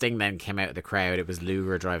 Sting then came out of the crowd. It was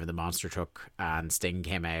Luger driving the monster truck, and Sting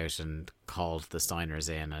came out and called the Steiners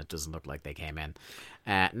in. It doesn't look like they came in.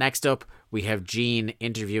 Next up, we have Gene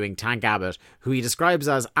interviewing Tank Abbott, who he describes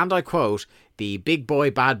as, and I quote, the big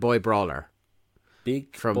boy, bad boy brawler. Bad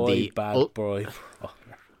boy brawler.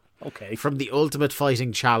 Okay. From the Ultimate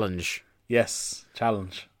Fighting Challenge. Yes,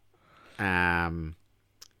 challenge. Branding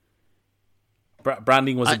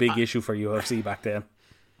was a big issue for UFC back then.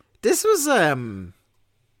 This was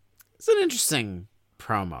It's an interesting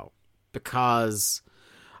promo because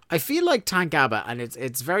I feel like Tank Abbott, and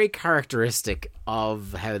it's very characteristic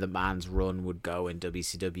of how the man's run would go in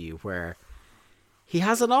WCW, where he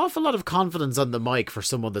has an awful lot of confidence on the mic for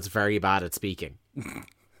someone that's very bad at speaking.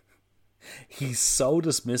 He's so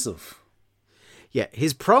dismissive. Yeah,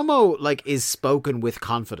 his promo like is spoken with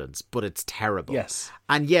confidence, but it's terrible. Yes.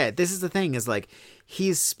 And yeah, this is the thing, is like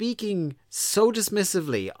he's speaking so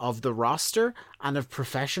dismissively of the roster and of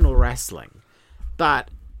professional wrestling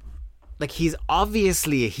that like he's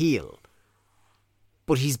obviously a heel,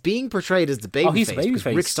 but he's being portrayed as the babyface. He's a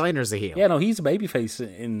babyface. Rick Steiner's a heel. Yeah, no, he's a babyface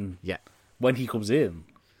in when he comes in.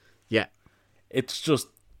 Yeah. It's just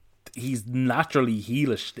he's naturally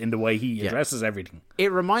heelish in the way he addresses everything. It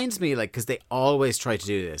reminds me, like, because they always try to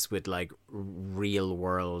do this with, like, real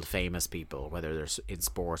world famous people, whether they're in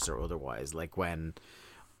sports or otherwise. Like, when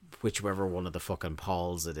whichever one of the fucking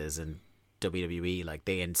Pauls it is in WWE, like,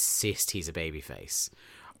 they insist he's a babyface.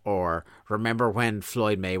 Or remember when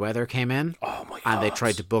Floyd Mayweather came in? Oh my god! And they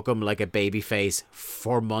tried to book him like a babyface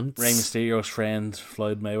for months. Rey Mysterio's friend,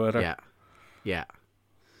 Floyd Mayweather. Yeah.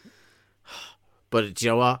 But do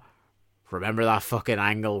you know what? Remember that fucking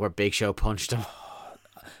angle where Big Show punched him?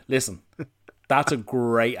 Listen, that's a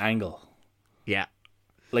great angle. Yeah.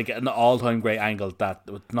 Like an all-time great angle that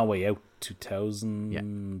with No Way Out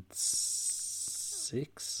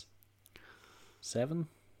 2006? 7?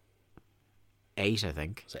 8, I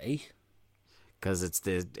think. Was it 8? Because it's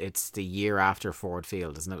the year after Ford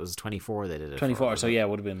Field, isn't it? It was 24 they did it. 24, so yeah, it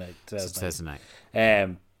would have been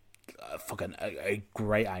 2009. Fucking a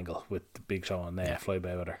great angle with the Big Show on there, Floyd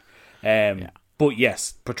Mayweather. But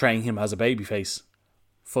yes, portraying him as a babyface,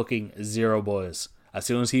 fucking zero boys. As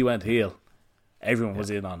soon as he went heel, everyone was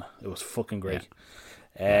in on it. It was fucking great.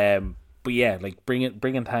 But yeah, like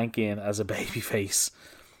bringing Tank in as a babyface,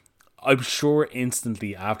 I'm sure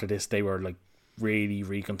instantly after this they were like really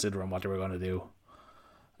reconsidering what they were going to do.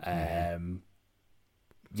 Like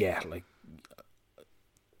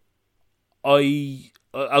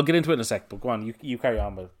I'll get into it in a sec, but go on, you carry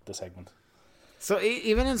on with the segment. So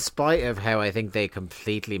even in spite of how I think they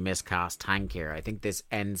completely miscast Tank here, I think this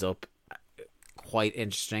ends up quite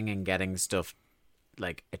interesting in getting stuff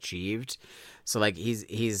like achieved. So like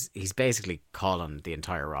he's basically calling the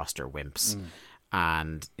entire roster wimps,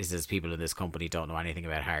 and he says people in this company don't know anything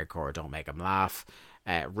about hardcore, don't make them laugh.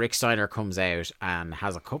 Rick Steiner comes out and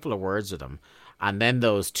has a couple of words with him, and then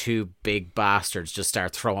those two big bastards just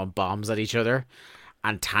start throwing bombs at each other.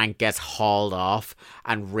 And Tank gets hauled off,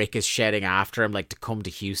 and Rick is shedding after him, like, to come to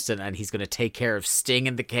Houston, and he's going to take care of Sting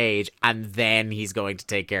in the cage, and then he's going to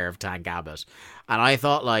take care of Tank Abbott. And I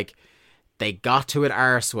thought, like, they got to it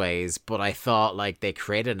arseways, but I thought, like, they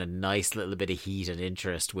created a nice little bit of heat and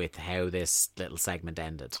interest with how this little segment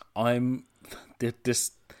ended.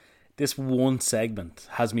 This one segment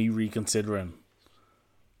has me reconsidering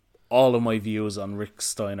all of my views on Rick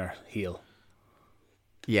Steiner heel.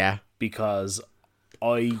 Yeah. Because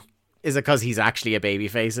Is it because he's actually a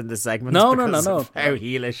babyface in this segment? No. How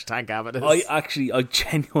heelish Tank Abbott is. I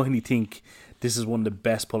genuinely think this is one of the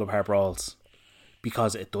best pull-apart brawls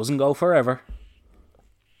because it doesn't go forever.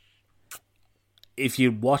 If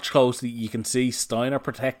you watch closely, you can see Steiner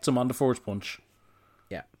protects him on the first punch.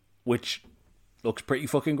 Yeah. Which looks pretty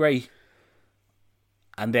fucking great.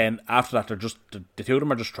 And then after that, they're just the two of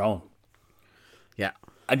them are just thrown. Yeah.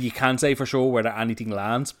 And you can't say for sure whether anything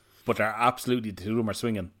lands, but they're absolutely, the two of them are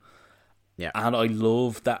swinging. Yeah. And I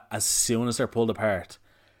love that as soon as they're pulled apart,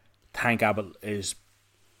 Tank Abbott is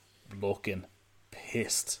looking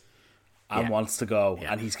pissed and wants to go.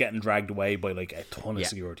 Yeah. And he's getting dragged away by like a ton of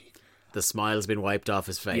security. The smile's been wiped off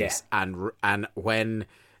his face. Yeah. And when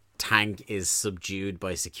Tank is subdued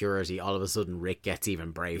by security, all of a sudden Rick gets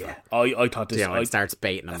even braver. Yeah. I thought this... it starts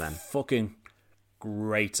baiting him then. Fucking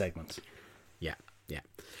great segment. Yeah.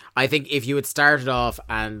 I think if you had started off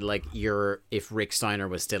and like if Rick Steiner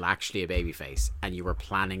was still actually a babyface and you were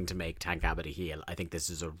planning to make Tank Abbott a heel, I think this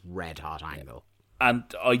is a red hot angle. And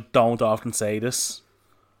I don't often say this.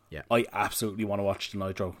 Yeah. I absolutely want to watch the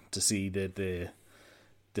Nitro to see the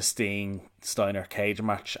Sting Steiner cage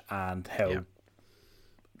match and how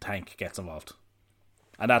Tank gets involved.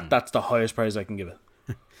 And that's the highest praise I can give it.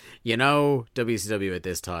 You know, WCW at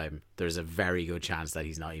this time, there's a very good chance that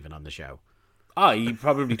he's not even on the show. He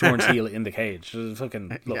probably turns heel in the cage.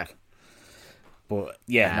 Fucking look. Yeah. But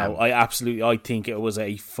yeah, I think it was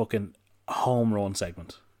a fucking home run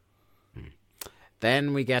segment.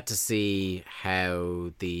 Then we get to see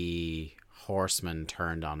how the Horsemen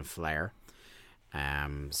turned on Flair.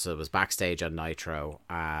 So it was backstage on Nitro,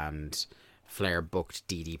 and Flair booked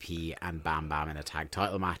DDP and Bam Bam in a tag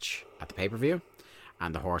title match at the pay-per-view.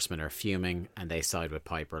 and the Horsemen are fuming, and they side with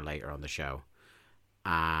Piper later on the show.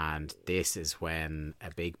 And this is when a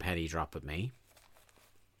big penny dropped with me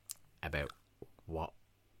about what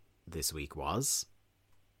this week was.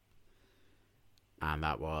 And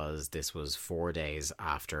this was 4 days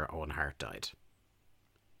after Owen Hart died.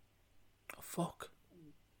 Oh, fuck.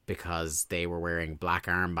 Because they were wearing black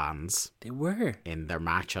armbands. They were. In their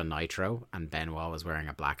match on Nitro, and Benoit was wearing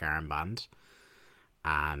a black armband.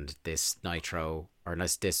 And this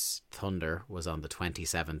Thunder was on the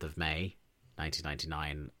 27th of May,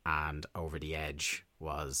 1999, and Over the Edge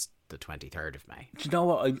was the 23rd of May. Do you know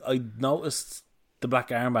what? I noticed the black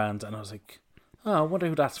armband, and I was like, oh, I wonder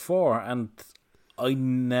who that's for. And I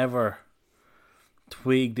never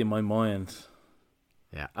twigged in my mind.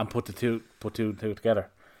 Yeah. And put two together.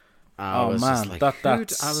 I was man, like,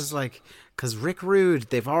 that's... I was like, because Rick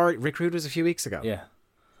Rude was a few weeks ago. Yeah.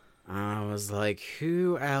 I was like,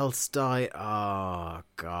 who else died? Oh,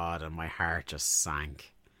 God. And my heart just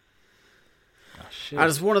sank. Oh, shit. And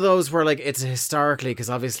it's one of those where, like, it's historically, because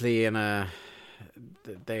obviously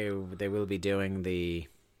they will be doing the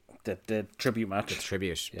tribute match. The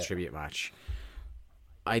tribute match.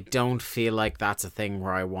 I don't feel like that's a thing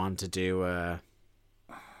where I want to do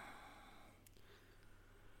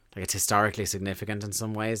like, it's historically significant in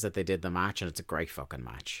some ways that they did the match, and it's a great fucking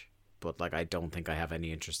match. But, like, I don't think I have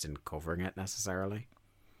any interest in covering it necessarily.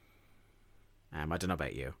 I don't know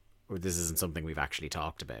about you. Or this isn't something we've actually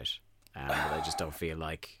talked about. But I just don't feel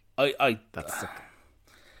like that's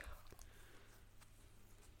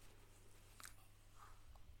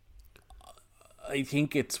I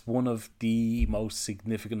think it's one of the most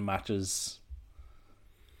significant matches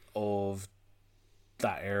of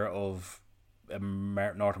that era of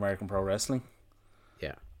North American pro wrestling.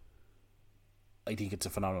 Yeah. I think it's a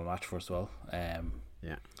phenomenal match, first of all.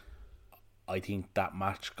 Yeah. I think that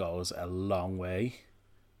match goes a long way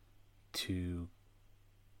to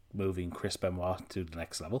moving Chris Benoit to the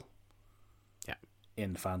next level. Yeah.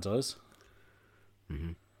 In the fans' eyes.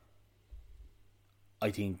 Mm-hmm.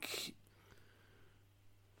 I think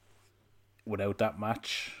without that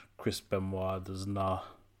match, Chris Benoit does not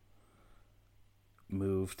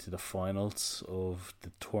move to the finals of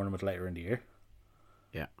the tournament later in the year.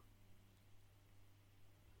 Yeah.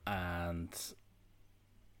 And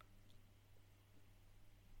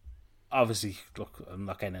obviously, look, I'm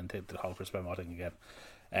not getting into the whole Chris Benoit thing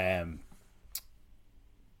again.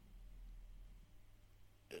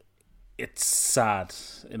 It's sad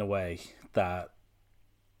in a way that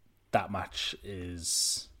match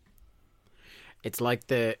is... It's like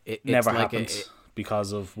it never like happened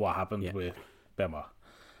because of what happened with Benoit.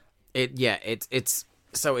 It's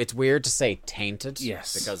so it's weird to say tainted,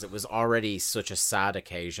 yes, because it was already such a sad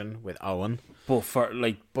occasion with Owen. But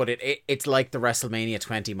it's like the WrestleMania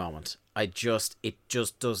 20 moment. It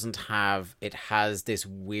just doesn't have. It has this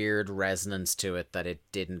weird resonance to it that it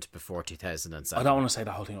didn't before 2007. I don't want to say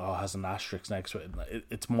the whole thing. Oh, it has an asterisk next to it.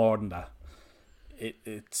 It's more than that.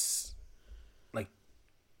 It's like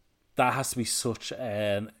that has to be such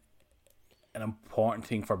an important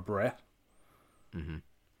thing for Brett. Mm-hmm.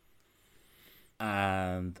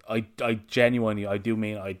 And I genuinely, I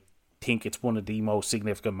think it's one of the most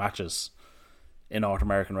significant matches in North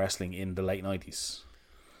American wrestling in the late 90s.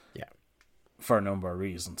 Yeah. For a number of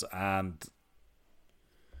reasons. And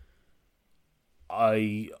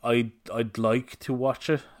I'd like to watch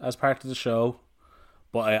it as part of the show,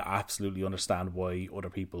 but I absolutely understand why other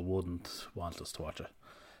people wouldn't want us to watch it.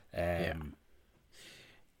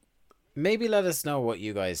 Maybe let us know what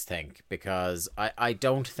you guys think, because I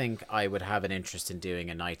don't think I would have an interest in doing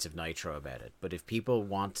a Nights of Nitro about it. But if people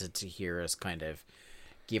wanted to hear us kind of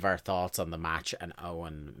give our thoughts on the match and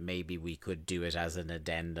Owen, maybe we could do it as an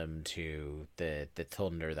addendum to the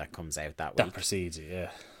Thunder that comes out that week. That precedes it, yeah.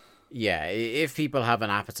 Yeah, if people have an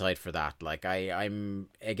appetite for that, like I'm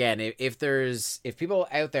again, if people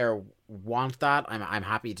out there want that, I'm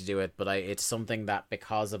happy to do it. But it's something that,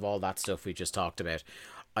 because of all that stuff we just talked about,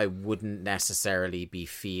 I wouldn't necessarily be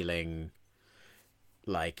feeling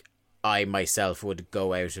like I myself would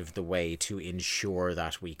go out of the way to ensure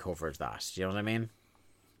that we covered that. Do you know what I mean?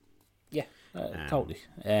 Yeah, totally.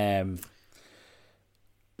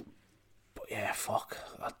 But yeah, fuck.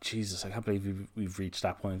 Oh, Jesus, I can't believe we've reached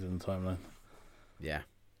that point in the timeline. Yeah.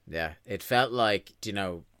 It felt like,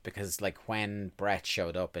 because like when Brett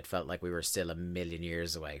showed up, it felt like we were still a million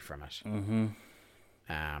years away from it. Mm-hmm.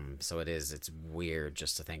 So it's weird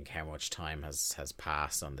just to think how much time has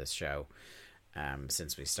passed on this show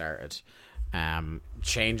since we started.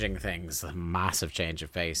 Changing things, a massive change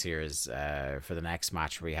of pace here is for the next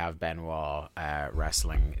match we have Benoit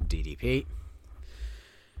wrestling DDP.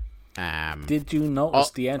 Did you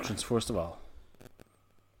notice the entrance first of all?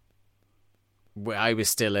 I was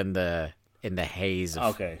still in the haze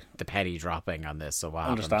of Okay. the penny dropping on this, so what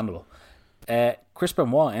happened? Understandable. Chris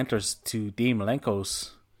Benoit enters to Dean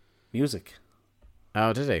Malenko's music.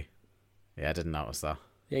 Oh, did he? Yeah, I didn't notice that.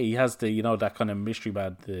 Yeah, he has the that kind of mystery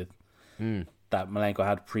band that Malenko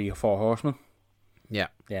had pre Four Horsemen. Yeah.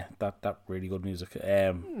 Yeah, that really good music.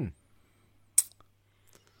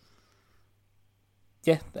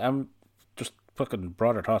 Yeah, just fucking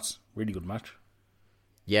broader thoughts. Really good match.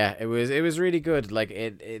 Yeah, it was really good. Like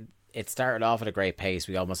it started off at a great pace.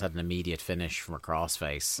 We almost had an immediate finish from a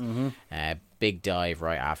crossface. Big dive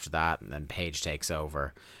right after that, and then Page takes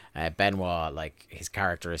over. Benoit, like, his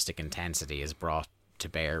characteristic intensity is brought to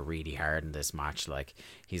bear really hard in this match. Like,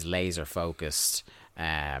 he's laser focused.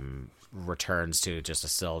 Returns to just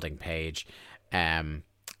assaulting Page.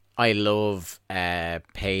 I love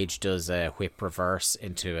Page does a whip reverse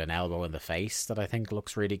into an elbow in the face that I think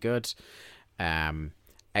looks really good.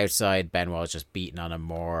 Outside, Benoit is just beating on him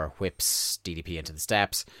more, whips DDP into the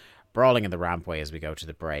steps, brawling in the rampway as we go to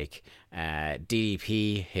the break.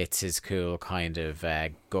 DDP hits his cool kind of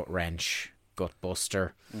gut wrench, gut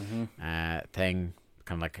buster thing,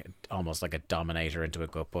 kind of like almost like a dominator into a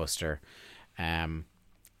gut buster.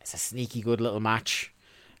 It's a sneaky good little match.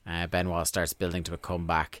 Benoit starts building to a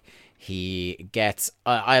comeback. He gets...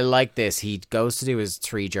 I like this. He goes to do his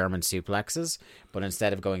 3 German suplexes, but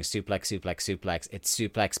instead of going suplex, it's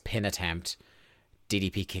suplex pin attempt.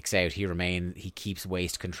 DDP kicks out. He keeps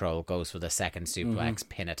waist control, goes for the second suplex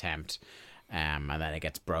pin attempt, and then it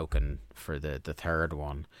gets broken for the third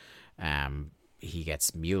one. He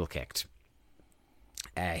gets mule kicked.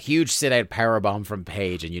 Huge sit-out powerbomb from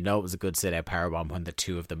Page, and you know it was a good sit-out powerbomb when the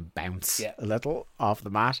two of them bounce a little off the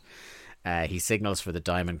mat. He signals for the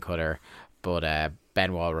diamond cutter, but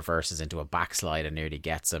Benoit reverses into a backslide and nearly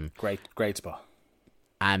gets him. Great spot.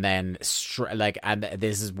 And then, and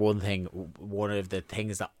this is one of the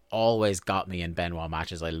things that always got me in Benoit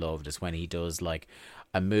matches I loved, is when he does like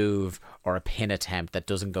a move or a pin attempt that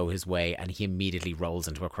doesn't go his way and he immediately rolls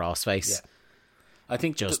into a crossface. Yeah. I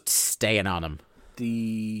think just staying on him.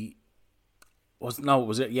 It was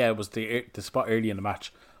the spot early in the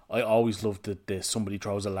match. I always loved that somebody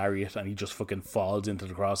throws a lariat and he just fucking falls into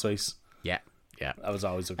the crossface. Yeah. That was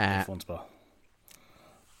always a fun spot.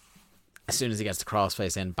 As soon as he gets the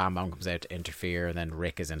crossface in, Bam Bam comes out to interfere, and then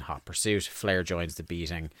Rick is in hot pursuit. Flair joins the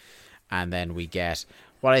beating, and then we get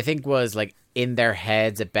what I think was, like, in their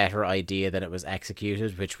heads a better idea than it was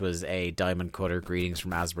executed, which was a Diamond Cutter Greetings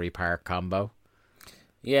from Asbury Park combo.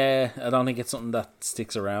 Yeah, I don't think it's something that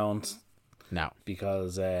sticks around. No,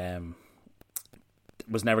 because it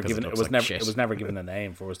was never given. It was never given a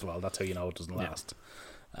name. First of all, that's how you know it doesn't last.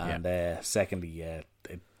 And secondly,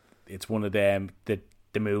 it's one of them that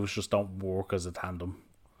the moves just don't work as a tandem.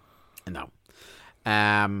 No.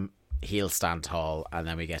 He'll stand tall, and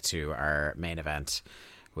then we get to our main event,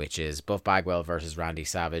 which is Buff Bagwell versus Randy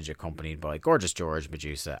Savage, accompanied by Gorgeous George,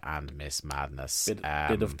 Medusa, and Miss Madness.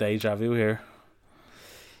 Bit of deja vu here.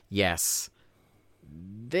 Yes.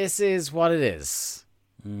 This is what it is.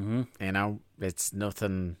 Mm-hmm. You know, it's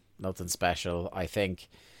nothing special. I think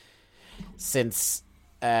since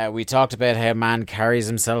we talked about how man carries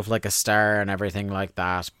himself like a star and everything like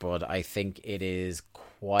that, but I think it is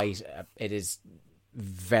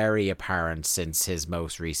very apparent since his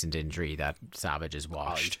most recent injury that Savage is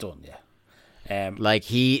washed. Oh, he's done,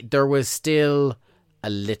 yeah. There was still a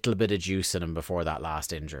little bit of juice in him before that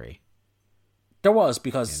last injury. There was,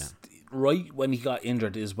 because right when he got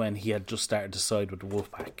injured is when he had just started to side with the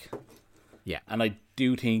Wolfpack. Yeah. And I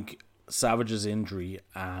do think Savage's injury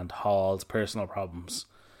and Hall's personal problems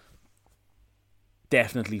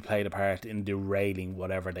definitely played a part in derailing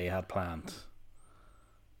whatever they had planned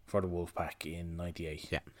for the Wolfpack in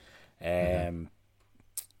 98. Yeah.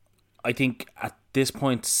 I think at this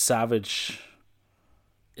point Savage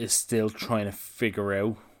is still trying to figure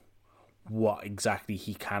out what exactly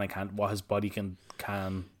he can and can't, what his body can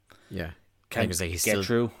yeah. get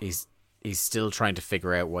through. He's still trying to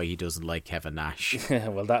figure out why he doesn't like Kevin Nash.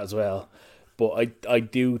 Well, that as well. But I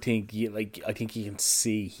do think I think you can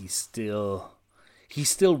see he still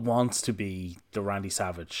wants to be the Randy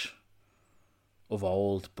Savage of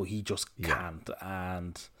old, but he just can't.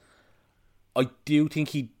 And I do think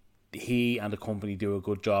he and the company do a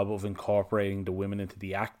good job of incorporating the women into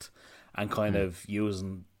the act and kind of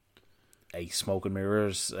using a smoke and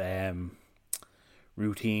mirrors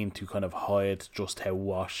routine to kind of hide just how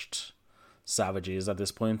washed Savage is at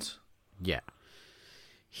this point. Yeah.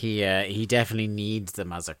 He definitely needs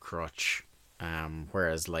them as a crutch.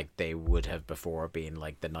 Whereas like they would have before been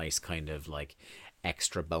like the nice kind of like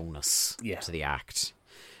extra bonus Yeah. to the act.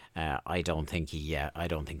 I don't think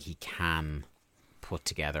he can put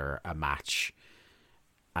together a match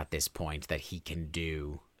at this point that he can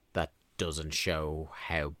do that doesn't show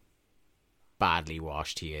how badly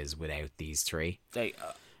washed he is without these three.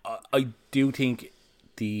 I do think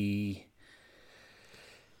the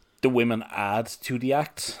women add to the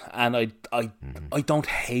act, and I don't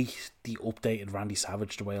hate the updated Randy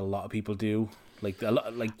Savage the way a lot of people do. Like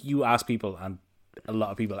you ask people, and a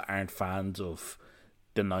lot of people aren't fans of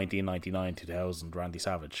the 1999-2000 Randy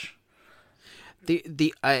Savage.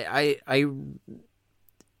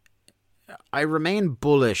 I remain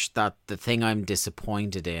bullish that the thing I'm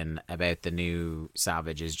disappointed in about the new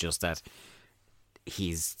Savage is just that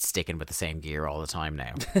he's sticking with the same gear all the time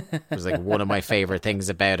now. It was like one of my favorite things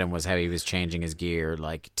about him was how he was changing his gear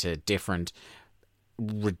like to different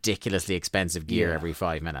ridiculously expensive gear every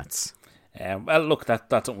 5 minutes. Well, look,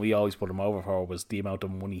 that's what we always put him over for, was the amount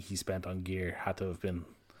of money he spent on gear had to have been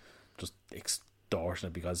just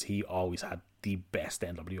extortionate, because he always had the best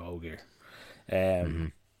NWO gear.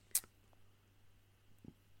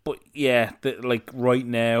 But yeah, right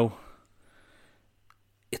now,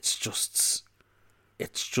 it's just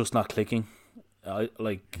not clicking.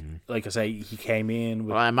 Like I say, he came in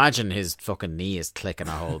with... Well, I imagine his fucking knee is clicking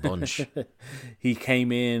a whole bunch. He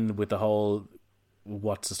came in with the whole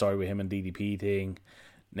what's the story with him and DDP thing.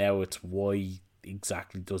 Now it's why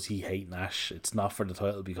exactly does he hate Nash? It's not for the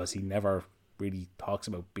title, because he never really talks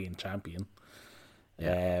about being champion.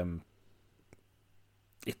 Yeah.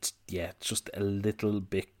 It's just a little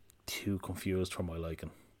bit too confused for my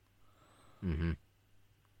liking.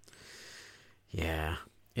 Yeah,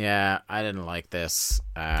 I didn't like this.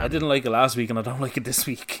 I didn't like it last week, and I don't like it this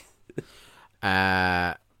week.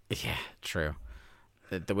 Yeah, true.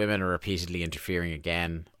 The women are repeatedly interfering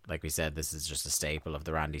again. Like we said, this is just a staple of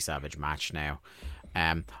the Randy Savage match now.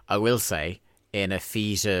 I will say, in a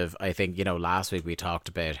feat of, I think, last week we talked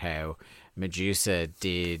about how Medusa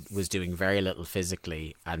was doing very little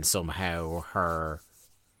physically, and somehow her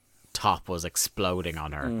top was exploding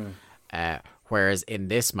on her. Whereas in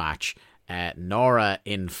this match, Nora,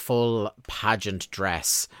 in full pageant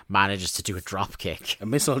dress, manages to do a drop kick. A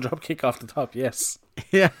missile drop kick off the top, yes.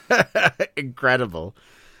 Yeah, incredible.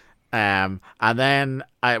 And then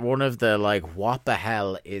one of the what the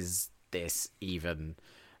hell is this even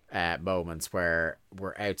moments where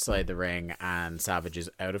we're outside the ring and Savage is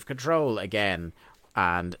out of control again,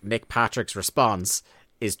 and Nick Patrick's response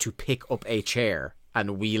is to pick up a chair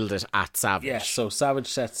and wield it at Savage. Yeah, so Savage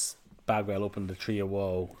sets Bagwell up in the Tree of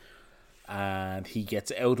Woe, and he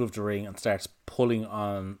gets out of the ring and starts pulling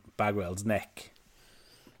on Bagwell's neck.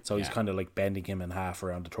 So he's kind of like bending him in half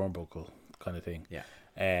around the turnbuckle kind of thing. Yeah.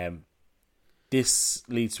 This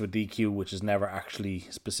leads to a DQ, which is never actually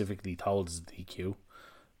specifically told as a DQ.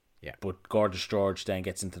 Yeah. But Gorgeous George then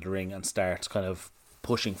gets into the ring and starts kind of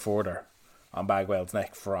pushing further on Bagwell's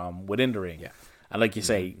neck from within the ring. Yeah. And like you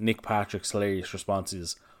say, Nick Patrick's hilarious response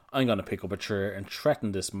is, I'm going to pick up a chair and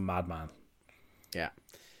threaten this madman. Yeah.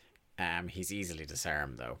 He's easily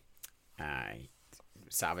disarmed, though.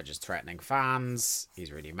 Savage is threatening fans.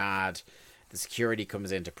 He's really mad. The security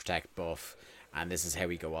comes in to protect Buff, and this is how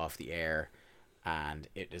we go off the air. And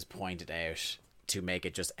it is pointed out, to make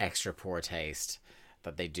it just extra poor taste,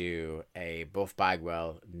 that they do a Buff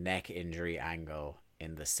Bagwell neck injury angle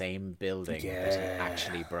in the same building that he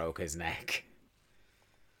actually broke his neck.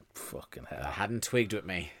 Fucking hell. That hadn't twigged with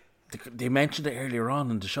me. They mentioned it earlier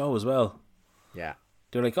on in the show as well. Yeah.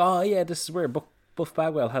 They're like, oh yeah, this is where Buff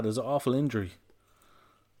Bagwell had his awful injury.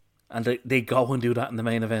 And they go and do that in the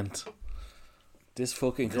main event. This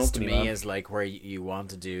fucking This company, to me man. is like where you want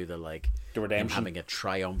to do the The redemption. him having a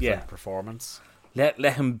triumphant performance. Let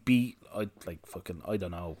him beat, I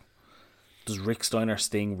don't know. Does Rick Steiner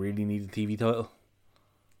Sting really need a TV title?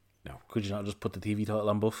 No. Could you not just put the TV title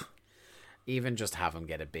on Buff? Even just have him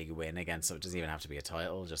get a big win against, so it doesn't even have to be a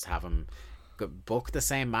title. Just have him book the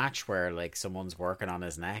same match where someone's working on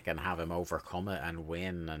his neck and have him overcome it and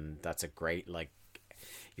win, and that's a great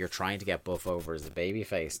you're trying to get Buff over as a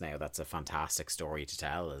babyface now. That's a fantastic story to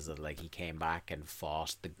tell, is that he came back and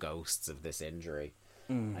fought the ghosts of this injury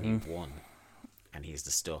and he won, and he's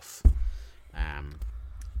the stuff.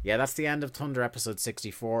 Yeah, that's the end of Thunder episode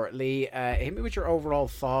 64. Lee, hit me with your overall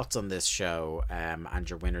thoughts on this show, and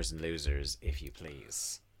your winners and losers, if you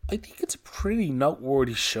please. I think it's a pretty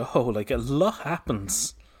noteworthy show. A lot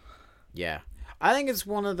happens. Yeah. I think it's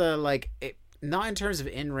one of the, not in terms of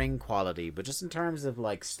in-ring quality, but just in terms of,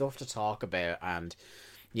 stuff to talk about. And,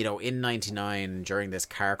 in 99, during this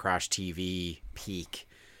car crash TV peak,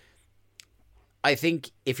 I think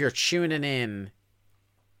if you're tuning in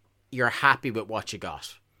you're happy with what you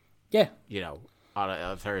got. Yeah. You know, on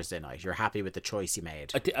a Thursday night. You're happy with the choice you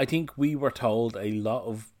made. I think we were told a lot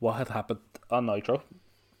of what had happened on Nitro,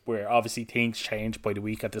 where obviously things change by the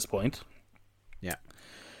week at this point. Yeah.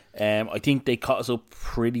 I think they caught us up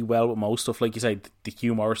pretty well with most stuff. Like you said, the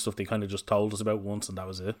Hugh Morris stuff they kind of just told us about once and that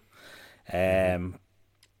was it.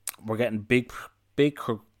 We're getting big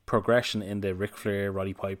progression in the Ric Flair,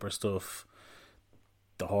 Roddy Piper stuff.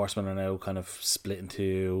 The Horsemen are now kind of split in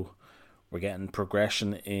two. We're getting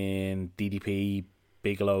progression in DDP,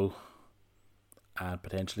 Bigelow, and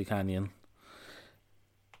potentially Canyon.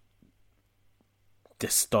 The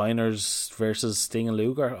Steiners versus Sting and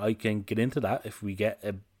Luger, I can get into that if we get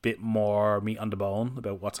a bit more meat on the bone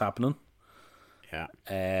about what's happening. Yeah.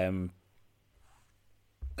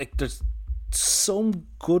 Like there's some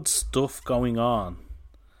good stuff going on,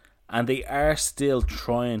 and they are still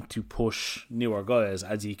trying to push newer guys,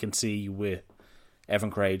 as you can see with Evan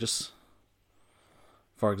Courageous,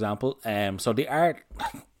 for example. So they are.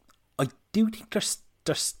 I do think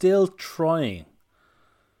they're still trying.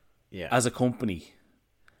 Yeah. As a company.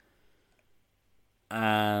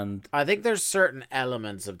 And I think there's certain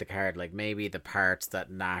elements of the card, like maybe the parts that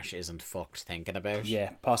Nash isn't fucked thinking about.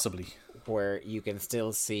 yeah, possibly. Where you can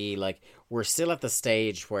still see, like, we're still at the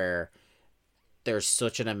stage where there's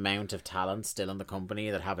such an amount of talent still in the company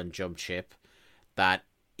that haven't jumped ship that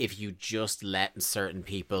if you just let certain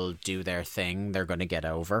people do their thing, they're going to get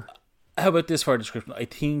over. How about this for a description? I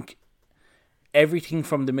think everything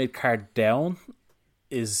from the mid-card down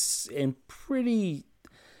is in pretty,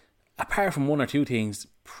 apart from one or two things,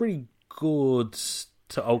 pretty good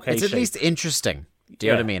to okay It's at shape. least interesting. Do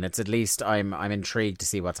you know what I mean? It's at least I'm intrigued to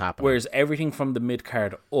see what's happening. Whereas everything from the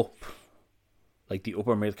mid-card up, like the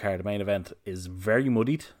upper mid-card main event, is very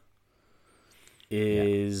muddied.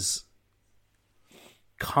 Is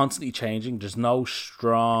constantly changing. There's no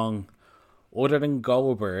strong, other than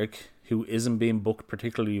Goldberg, who isn't being booked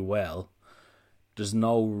particularly well, there's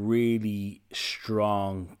no really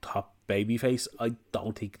strong top babyface. I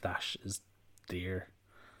don't think Dash is there.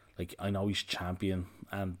 Like, I know he's champion,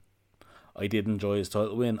 and I did enjoy his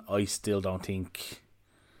title win. I still don't think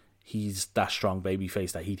he's that strong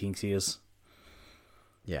babyface that he thinks he is.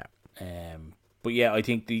 Yeah. But yeah, I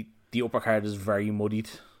think the upper card is very muddied.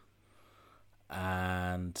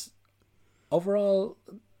 And overall,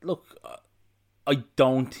 look, I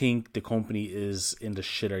don't think the company is in the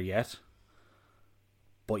shitter yet.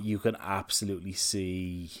 But you can absolutely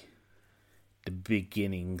see the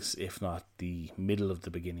beginnings, if not the middle of the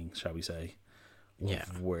beginnings, shall we say,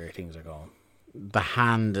 of where things are going. The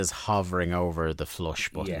hand is hovering over the flush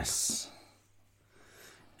button. Yes.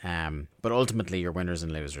 But ultimately, you're winners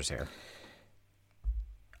and losers here.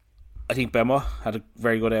 I think Benoit had a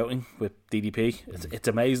very good outing with DDP. It's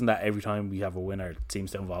amazing that every time we have a winner, it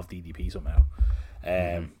seems to involve DDP somehow.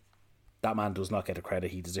 That man does not get the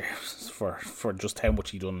credit he deserves for just how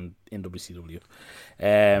much he done in WCW.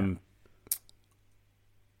 I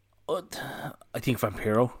think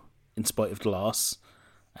Vampiro, in spite of the loss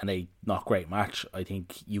and a not great match, I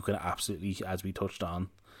think you can absolutely, as we touched on,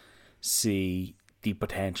 see the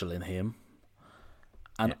potential in him.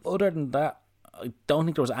 And other than that, I don't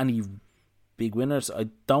think there was any big winners. I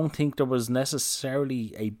don't think there was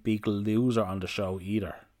necessarily a big loser on the show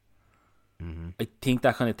either. I think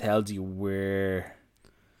that kind of tells you where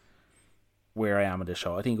I am in the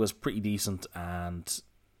show. I think it was pretty decent, and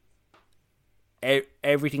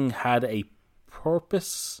everything had a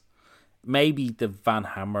purpose. Maybe the Van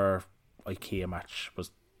Hammer IKEA match was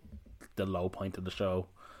the low point of the show,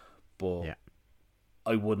 but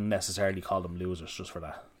I wouldn't necessarily call them losers just for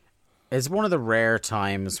that. It's one of the rare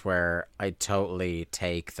times where I totally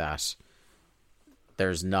take that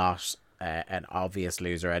there's not an obvious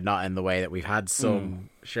loser, and not in the way that we've had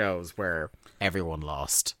some shows where everyone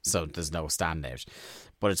lost, so there's no standout.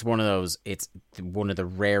 But it's one of those, it's one of the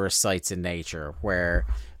rarest sights in nature where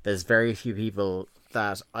there's very few people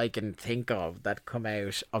that I can think of that come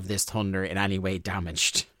out of this Thunder in any way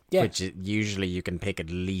damaged. Yeah. Which usually you can pick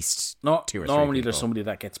at least two or three Normally people. There's somebody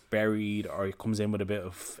that gets buried, or comes in with a bit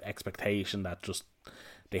of expectation that just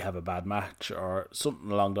they have a bad match or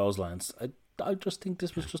something along those lines. I just think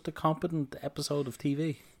this was just a competent episode of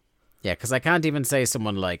TV. Yeah, because I can't even say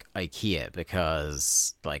someone like IKEA,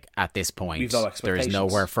 because like at this point there is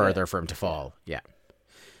nowhere further for him to fall. Yeah.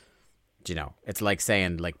 Do you know, it's like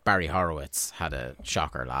saying like Barry Horowitz had a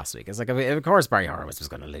shocker last week. It's like, of course Barry Horowitz was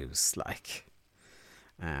going to lose. Like,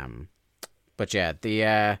 but yeah,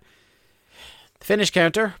 the finish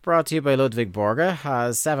counter brought to you by Ludwig Borga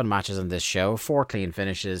has 7 matches on this show, 4 clean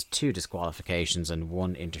finishes, 2 disqualifications, and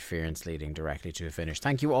 1 interference leading directly to a finish.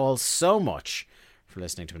 Thank you all so much for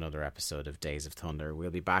listening to another episode of Days of Thunder. We'll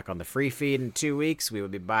be back on the free feed in 2 weeks. We will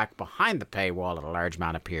be back behind the paywall at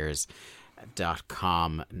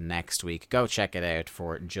alargemanappears.com next week. Go check it out.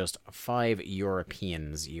 For just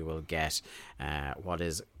 €5 you will get what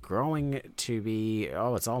is growing to be,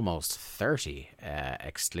 it's almost 30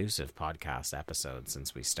 exclusive podcast episodes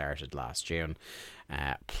since we started last June.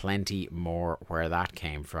 Plenty more where that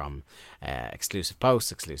came from. Exclusive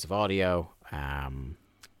posts, exclusive audio,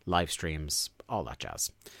 live streams, all that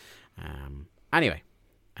jazz. Anyway,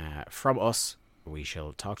 from us, we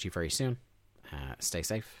shall talk to you very soon. Stay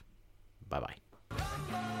safe. Bye-bye.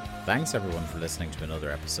 Thanks everyone for listening to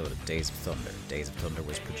another episode of Days of Thunder. Days of Thunder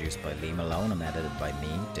was produced by Lee Malone and edited by me,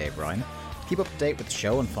 Dave Ryan. To keep up to date with the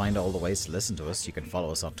show and find all the ways to listen to us, you can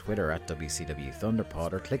follow us on Twitter at WCW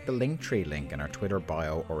Thunderpod, or click the Linktree link in our Twitter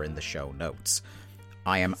bio or in the show notes.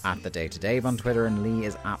 I am at the Day to Dave on Twitter, and Lee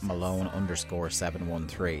is at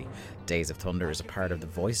Malone_713. Days of Thunder is a part of the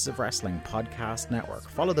Voices of Wrestling podcast network.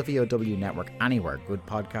 Follow the VOW network anywhere good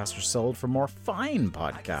podcasts are sold for more fine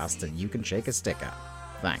podcasts that you can shake a stick at.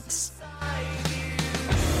 Thanks.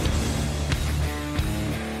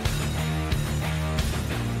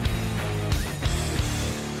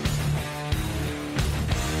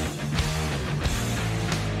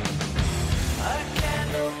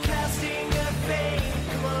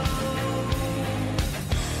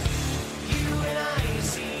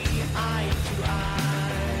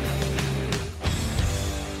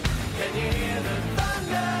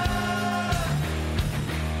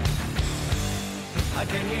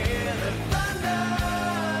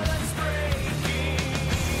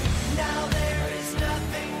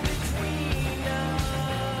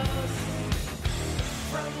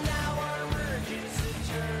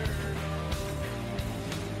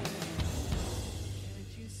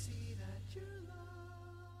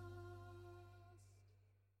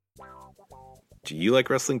 Do you like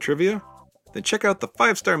wrestling trivia? Then check out the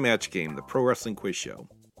 5-Star Match Game, the Pro Wrestling Quiz Show.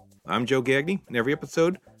 I'm Joe Gagney, and every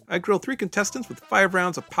episode, I grill 3 contestants with 5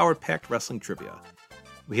 rounds of power-packed wrestling trivia.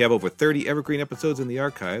 We have over 30 evergreen episodes in the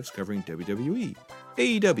archives covering WWE,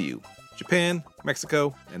 AEW, Japan,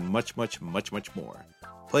 Mexico, and much, much, much, much more.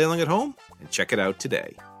 Play along at home and check it out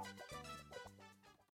today.